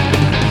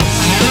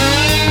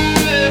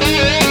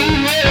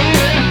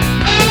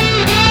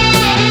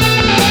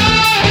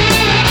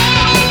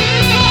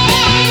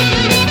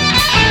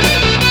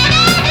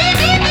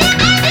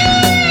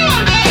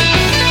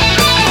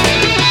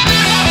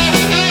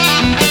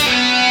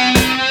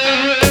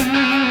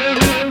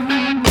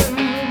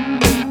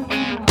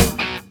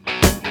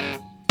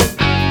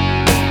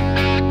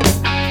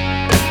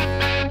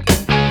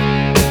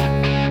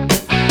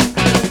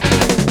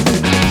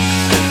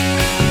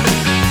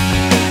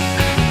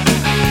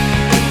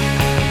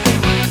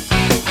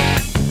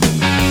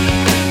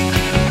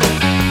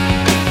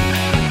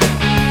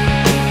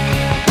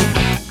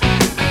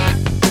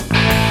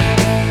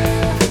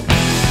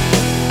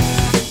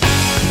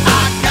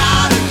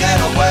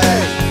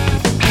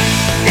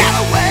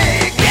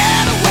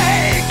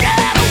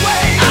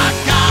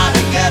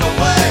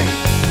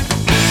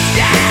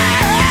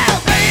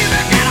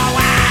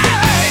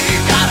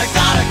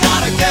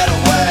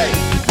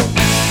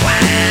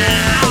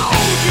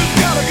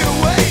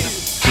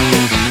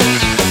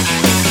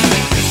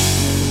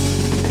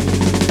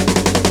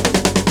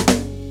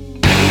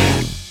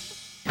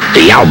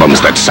 The albums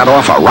that set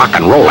off a rock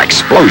and roll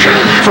explosion.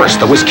 First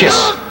there was Kiss,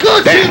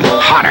 then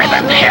Hotter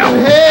Than Hell,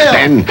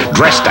 then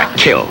Dressed to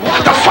Kill.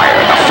 The fire,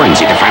 the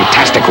frenzy, the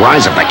fantastic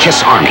rise of the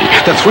Kiss Army.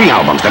 The three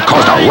albums that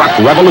caused a rock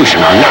revolution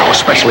are now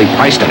specially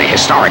priced in a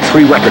historic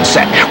 3-record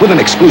set with an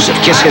exclusive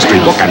Kiss history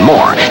book and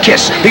more.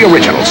 Kiss, the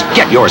originals.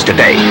 Get yours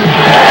today.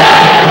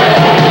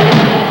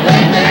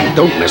 And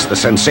don't miss the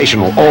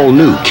sensational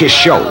all-new Kiss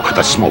show.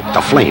 The smoke,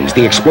 the flames,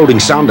 the exploding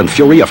sound and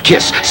fury of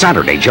Kiss.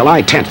 Saturday,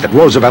 July 10th at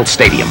Roosevelt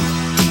Stadium.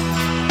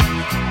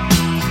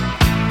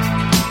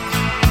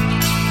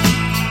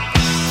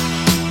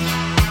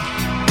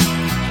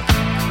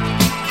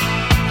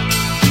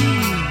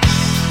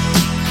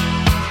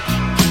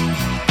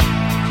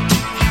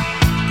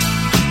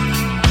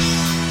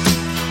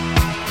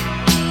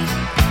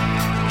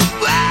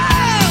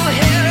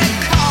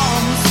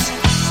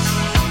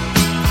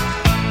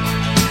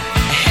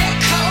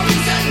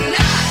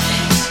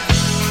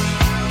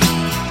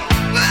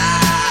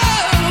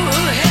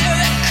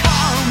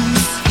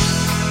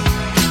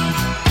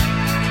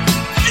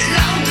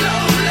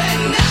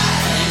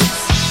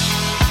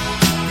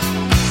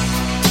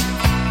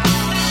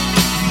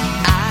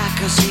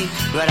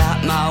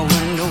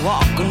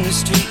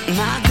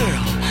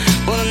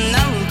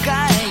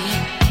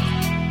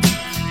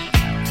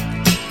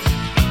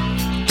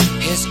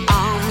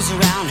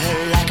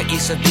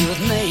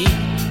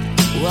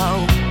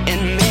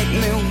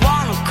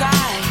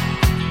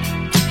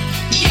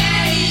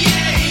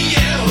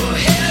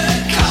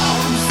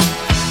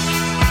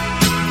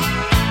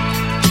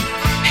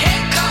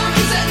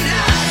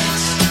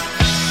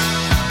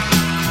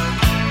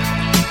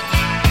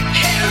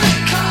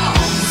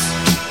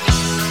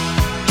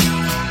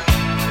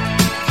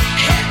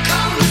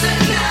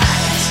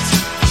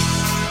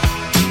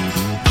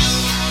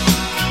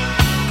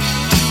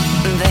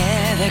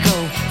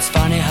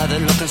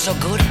 So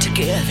good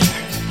together.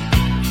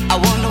 I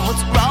wonder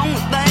what's wrong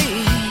with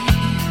me.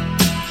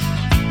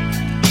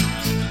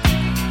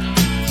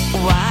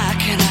 Why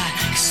can't I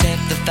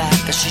accept the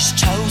fact that she's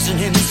chosen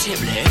him and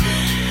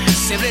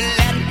simply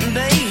let him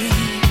be?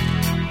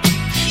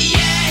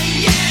 Yeah,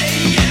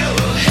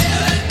 well,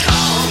 here it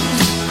comes.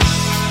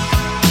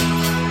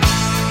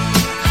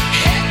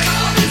 Here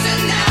comes the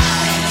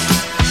night.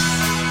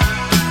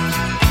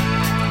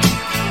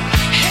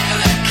 Here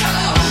it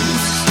comes.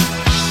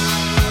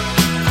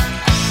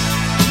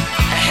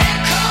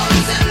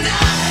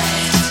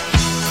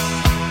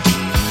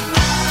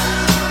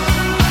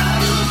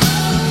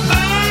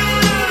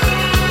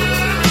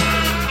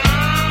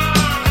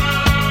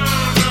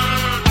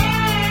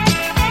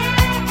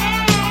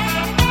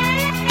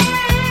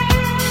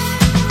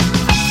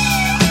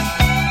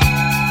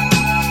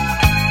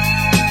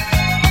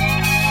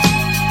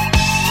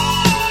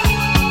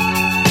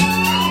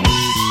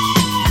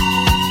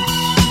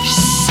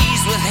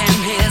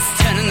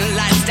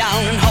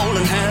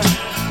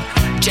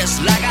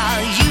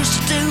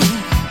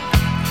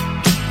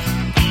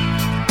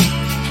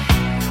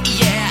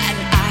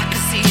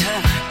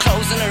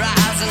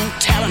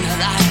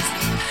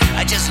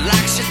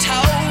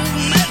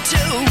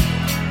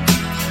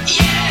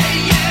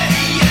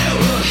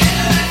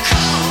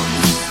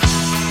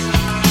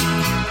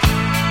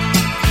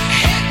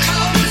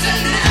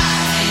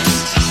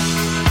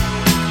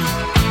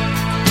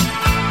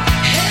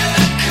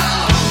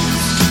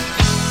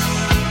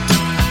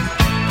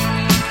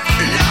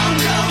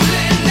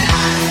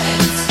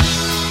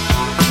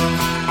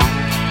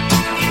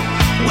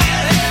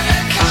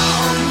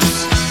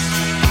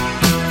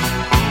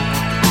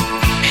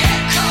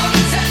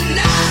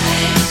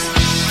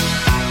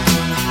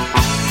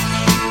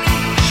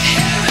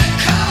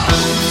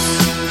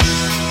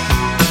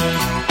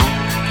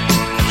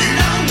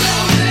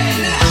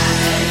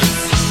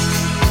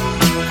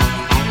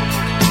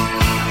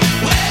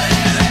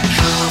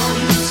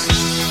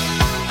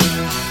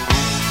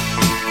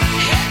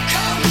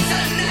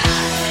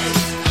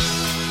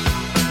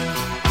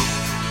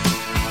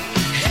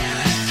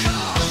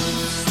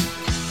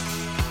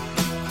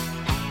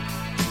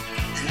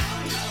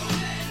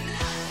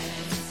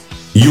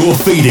 You're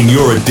feeding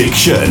your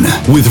addiction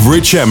with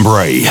Rich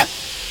Embury.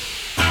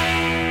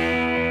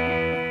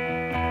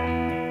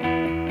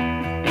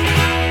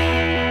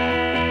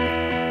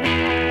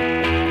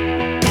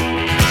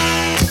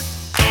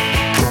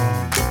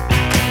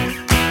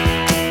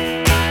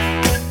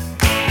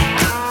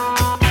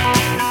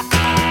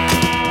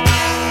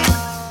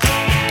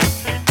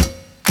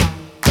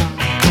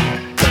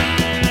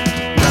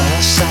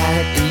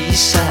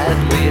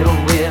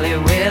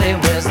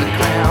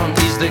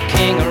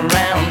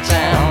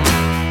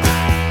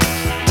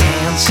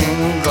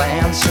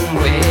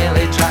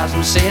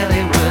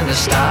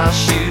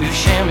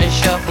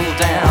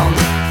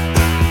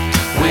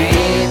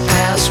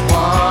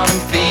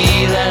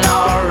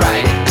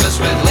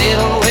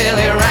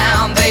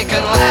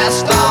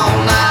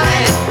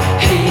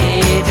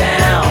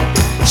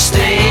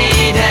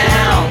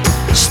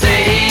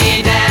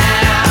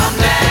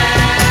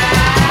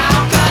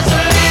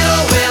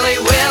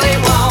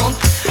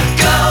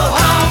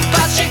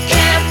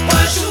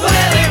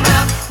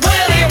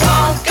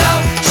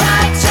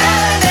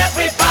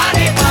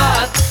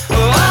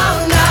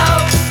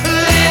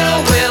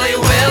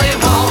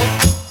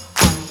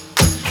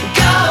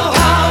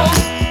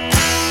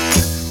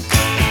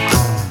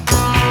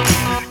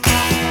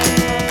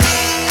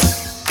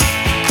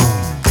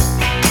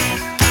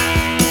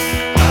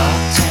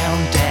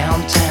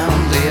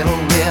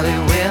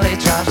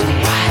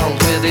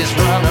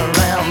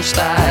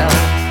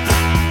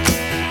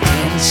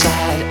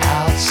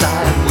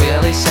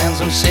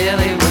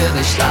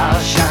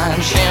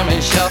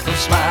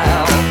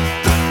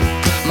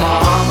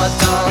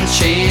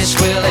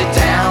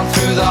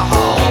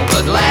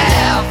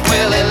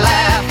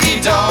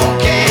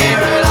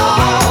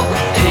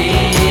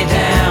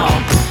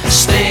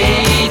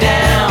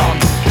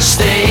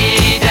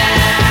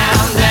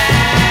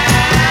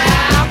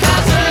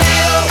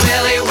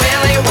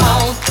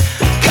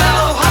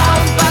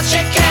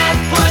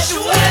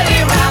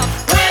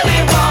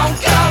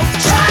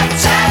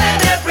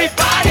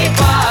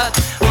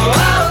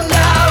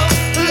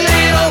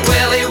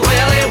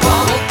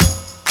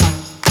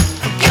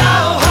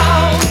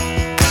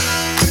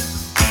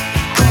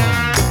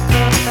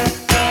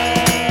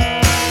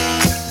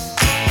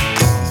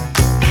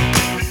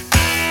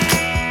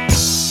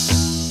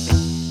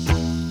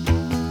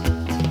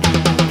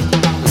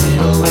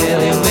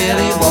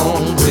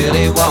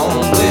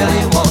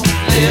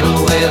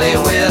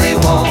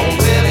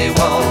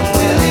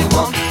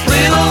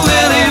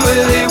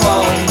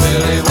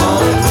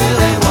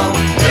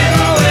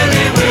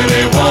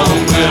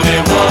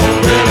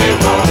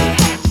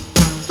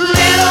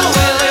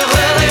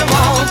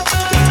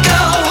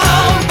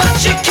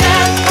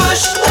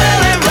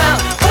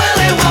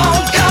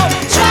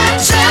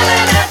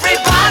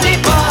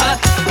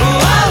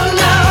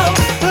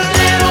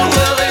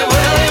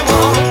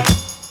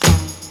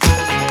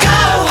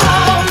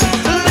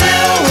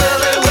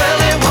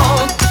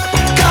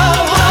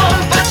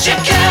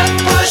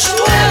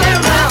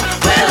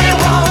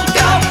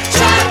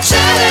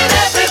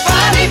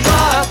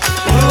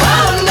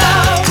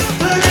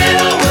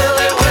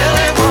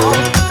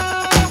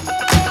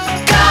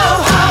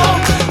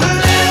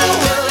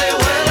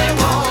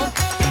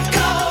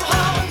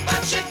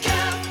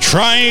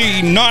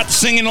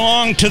 Singing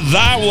along to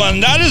that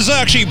one. That is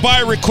actually by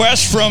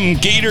request from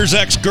Gator's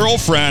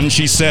ex-girlfriend.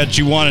 She said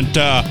she wanted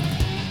to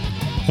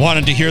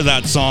hear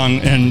that song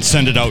and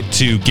send it out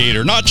to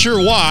Gator. Not sure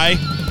why.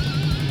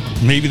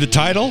 Maybe the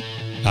title?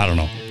 I don't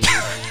know.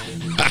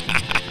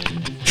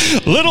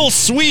 Little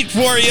Sweet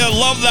for you.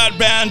 Love that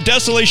band.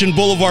 Desolation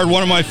Boulevard,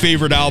 one of my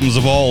favorite albums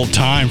of all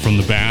time from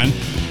the band.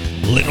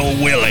 Little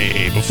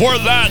Willie. Before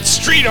that,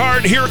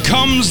 Streetheart, Here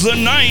Comes the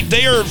Night.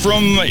 They are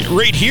from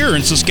right here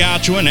in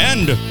Saskatchewan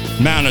and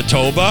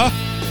Manitoba.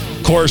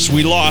 Of course,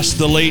 we lost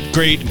the late,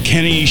 great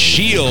Kenny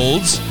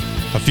Shields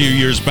a few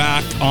years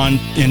back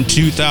in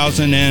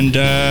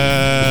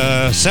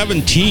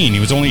 2017. He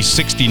was only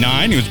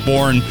 69. He was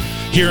born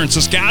here in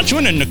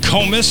Saskatchewan, in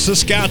Nokomis,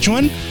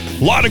 Saskatchewan.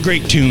 A lot of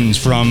great tunes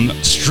from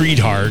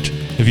Streetheart.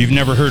 If you've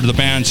never heard of the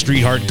band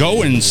Streetheart,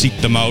 go and seek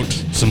them out.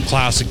 Some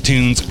classic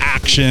tunes,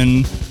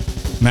 Action,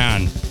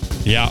 man,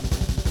 yeah,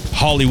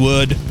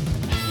 Hollywood.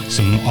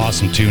 Some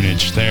awesome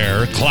tunage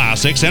there,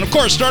 classics. And of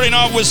course, starting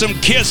off with some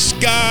Kiss,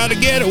 Gotta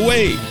Get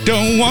Away,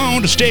 Don't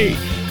Want to Stay.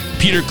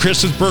 Peter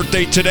Criss's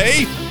birthday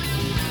today,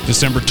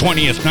 December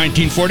 20th,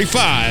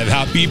 1945.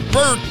 Happy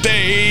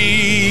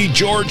birthday,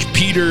 George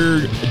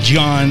Peter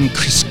John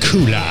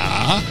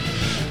Criskula.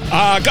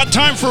 Got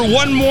time for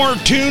one more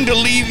tune to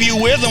leave you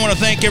with. I want to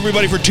thank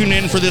everybody for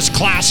tuning in for this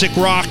classic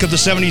rock of the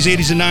 70s,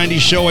 80s, and 90s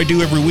show I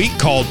do every week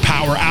called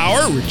Power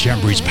Hour, Rich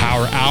Embury's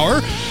Power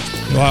Hour.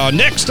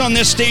 Next on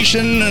this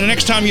station, the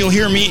next time you'll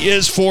hear me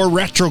is for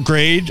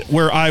Retrograde,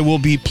 where I will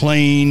be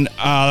playing,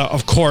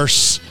 of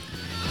course,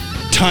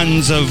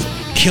 tons of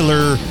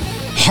killer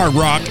hard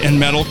rock and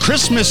metal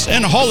Christmas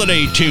and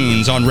holiday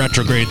tunes on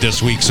Retrograde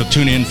this week, so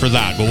tune in for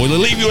that. But we'll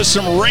leave you with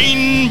some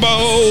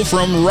Rainbow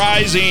from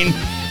Rising,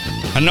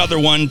 another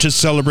one to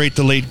celebrate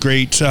the late,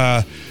 great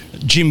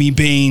Jimmy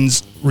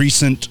Bain's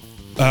recent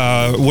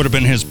would have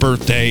been his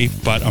birthday,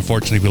 but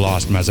unfortunately we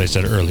lost him, as I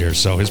said earlier.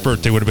 So his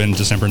birthday would have been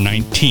December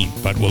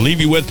 19th. But we'll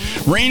leave you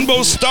with Rainbow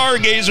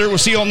Stargazer. We'll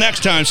see you all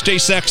next time. Stay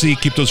sexy,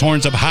 keep those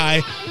horns up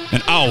high,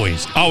 and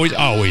always, always,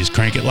 always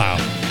crank it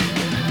loud.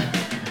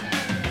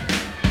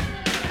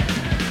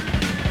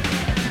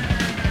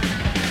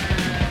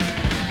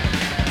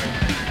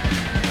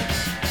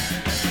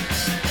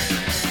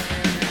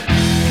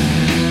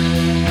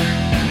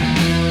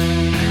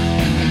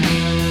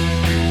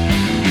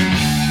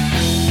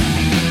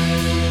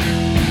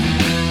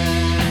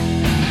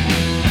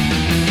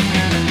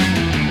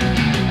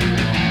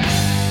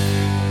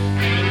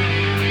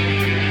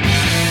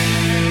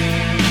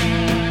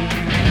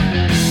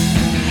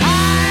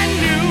 I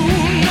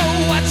knew,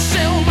 know what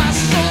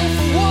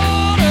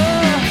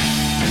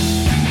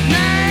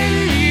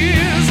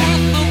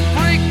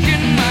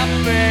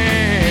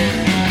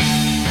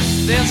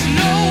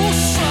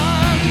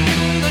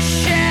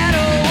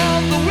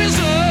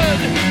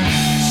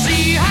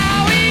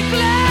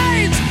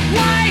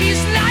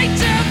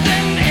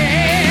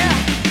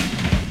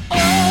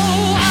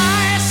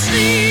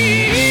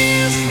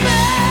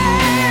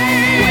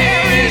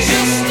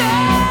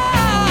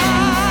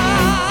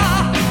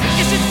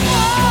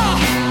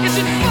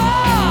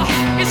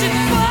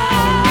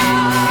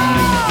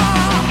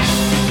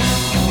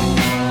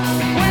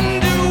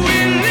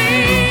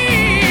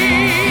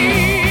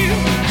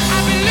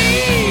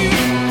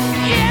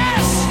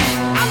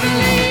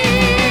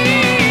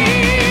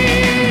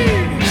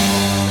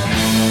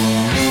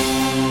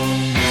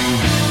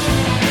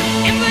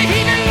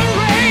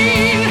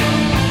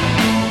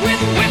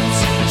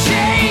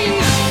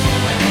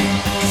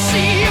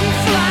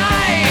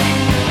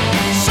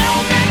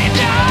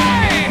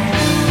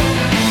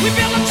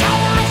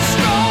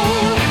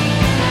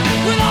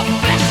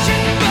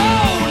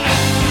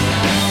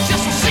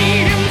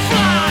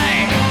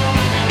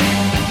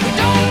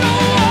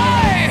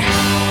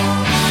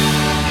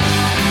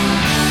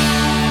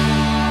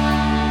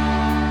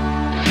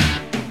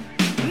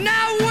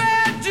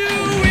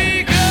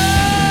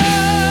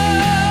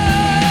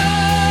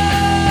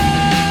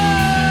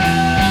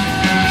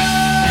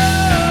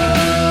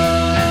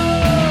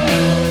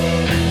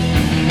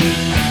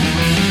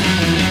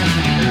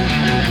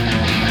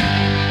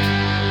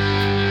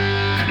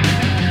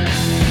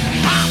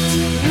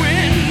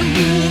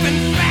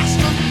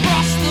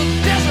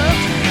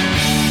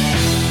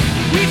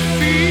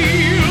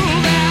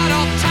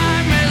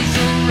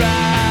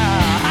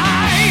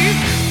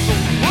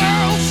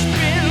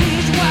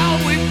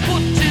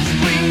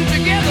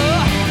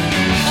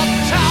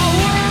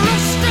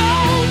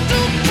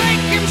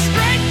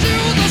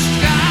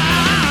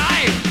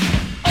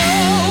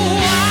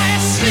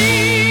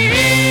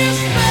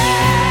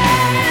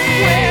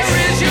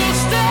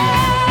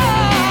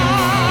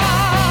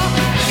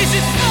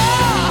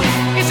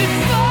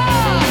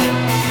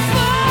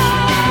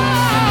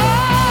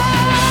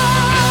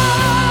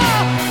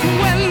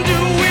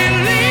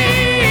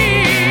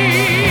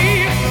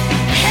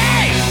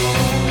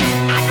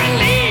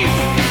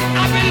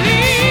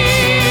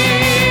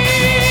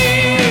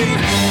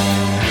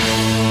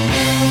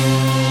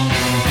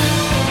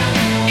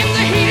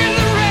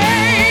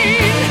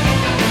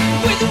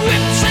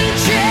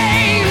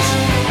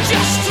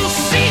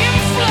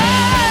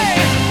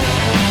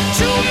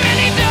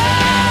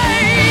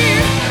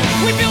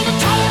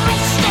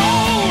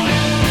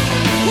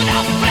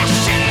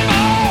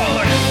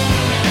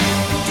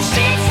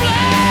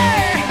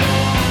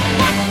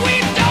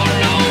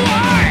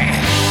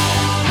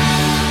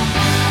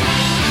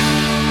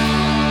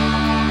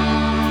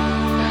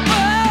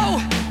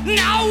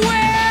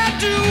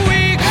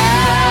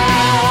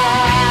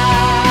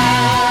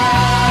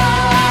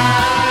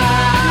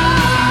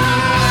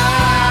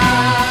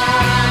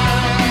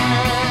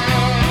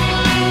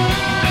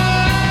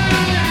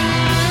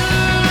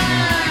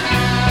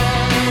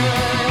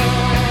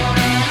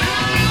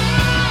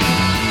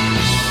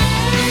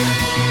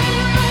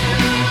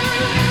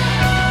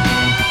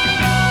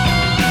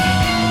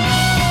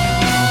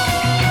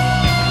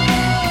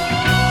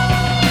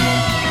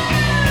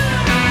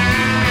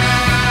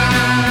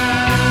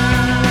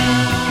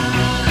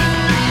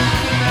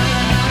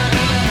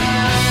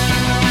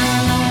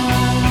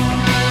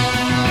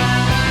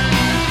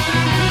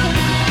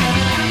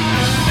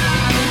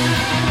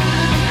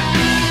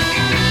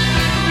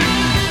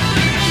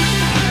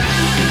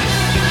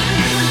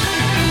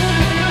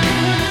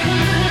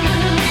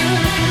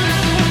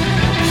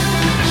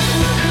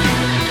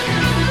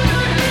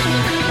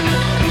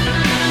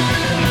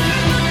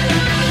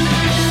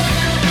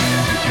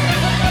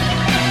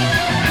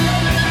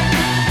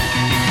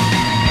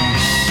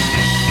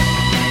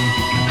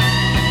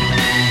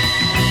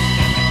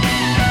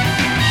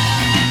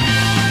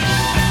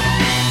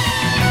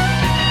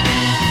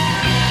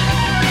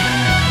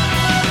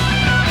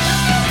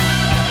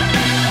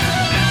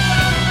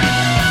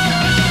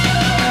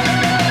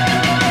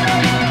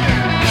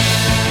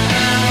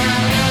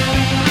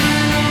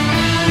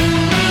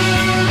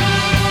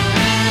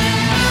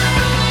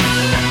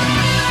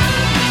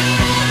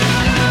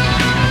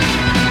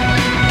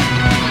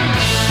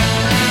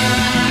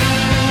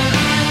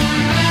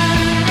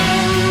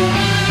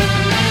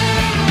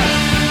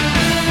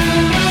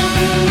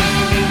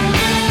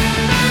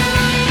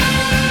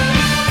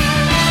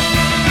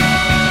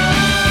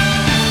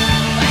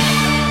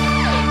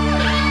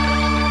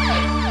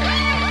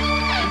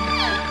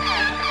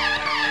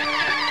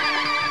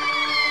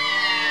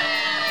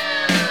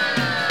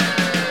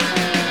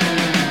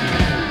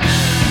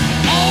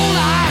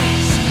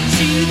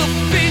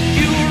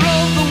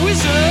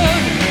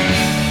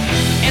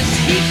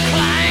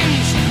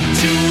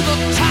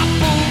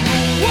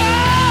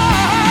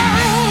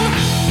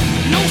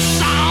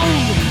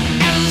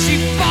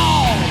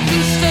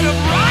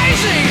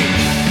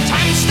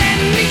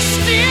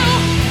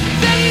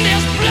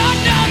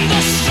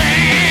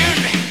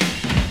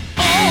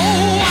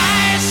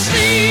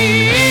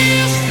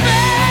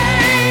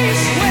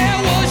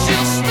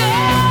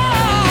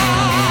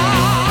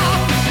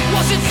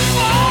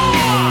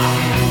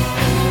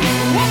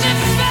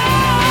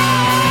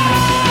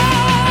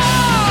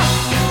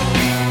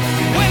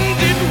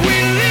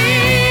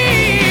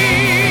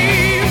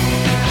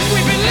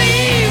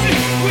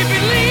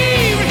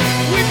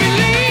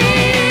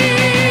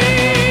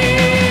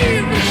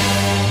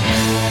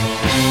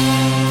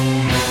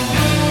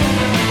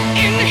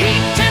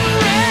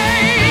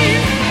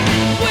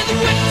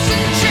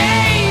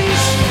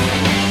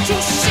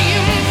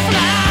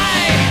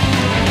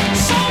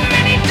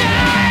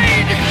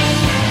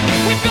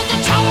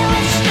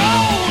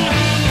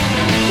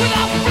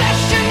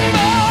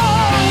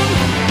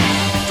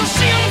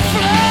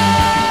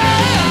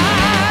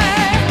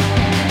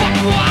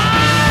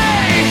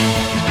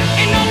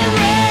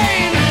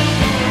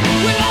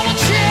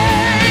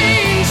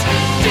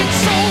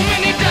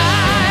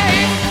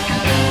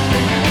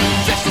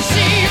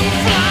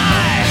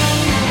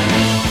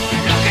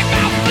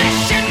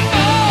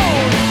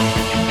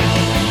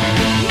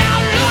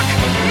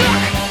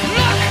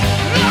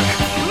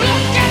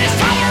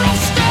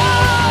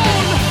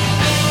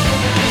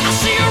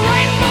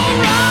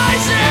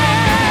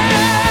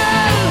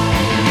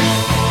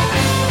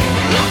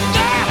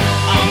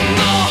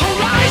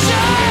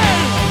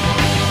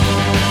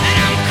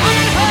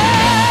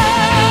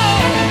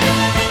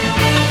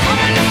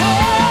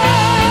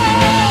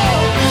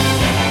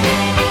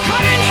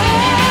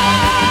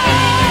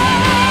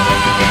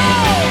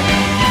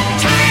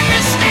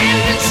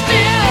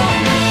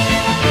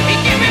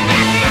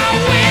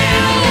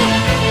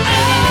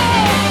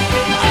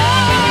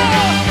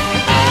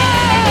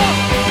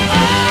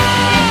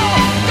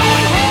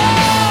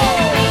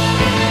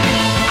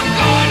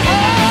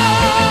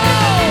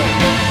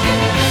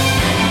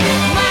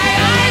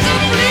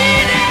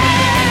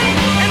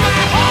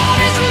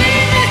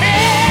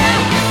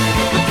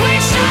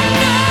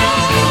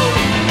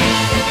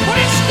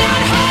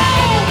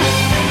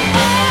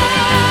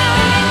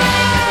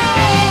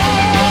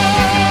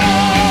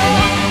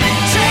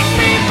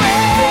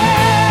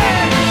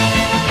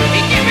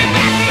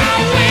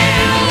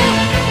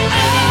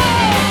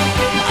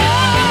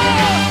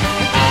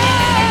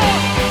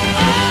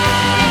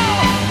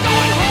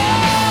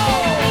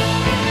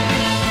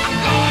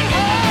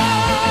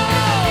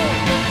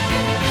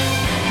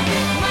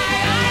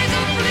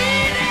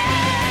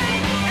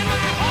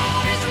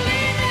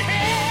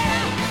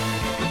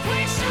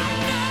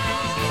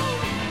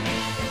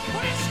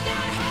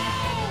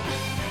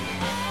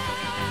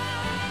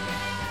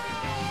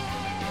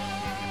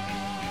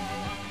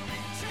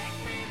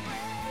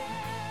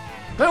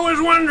That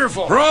was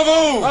wonderful.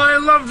 Bravo! I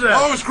loved that.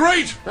 Oh, it was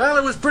great. Well,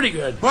 it was pretty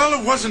good. Well,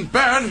 it wasn't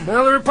bad.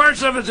 Well, there were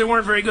parts of it that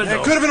weren't very good,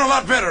 though. It could have been a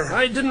lot better.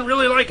 I didn't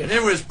really like it.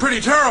 It was pretty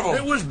terrible.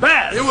 It was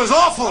bad. It was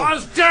awful. It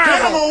was terrible.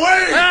 Get him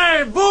away!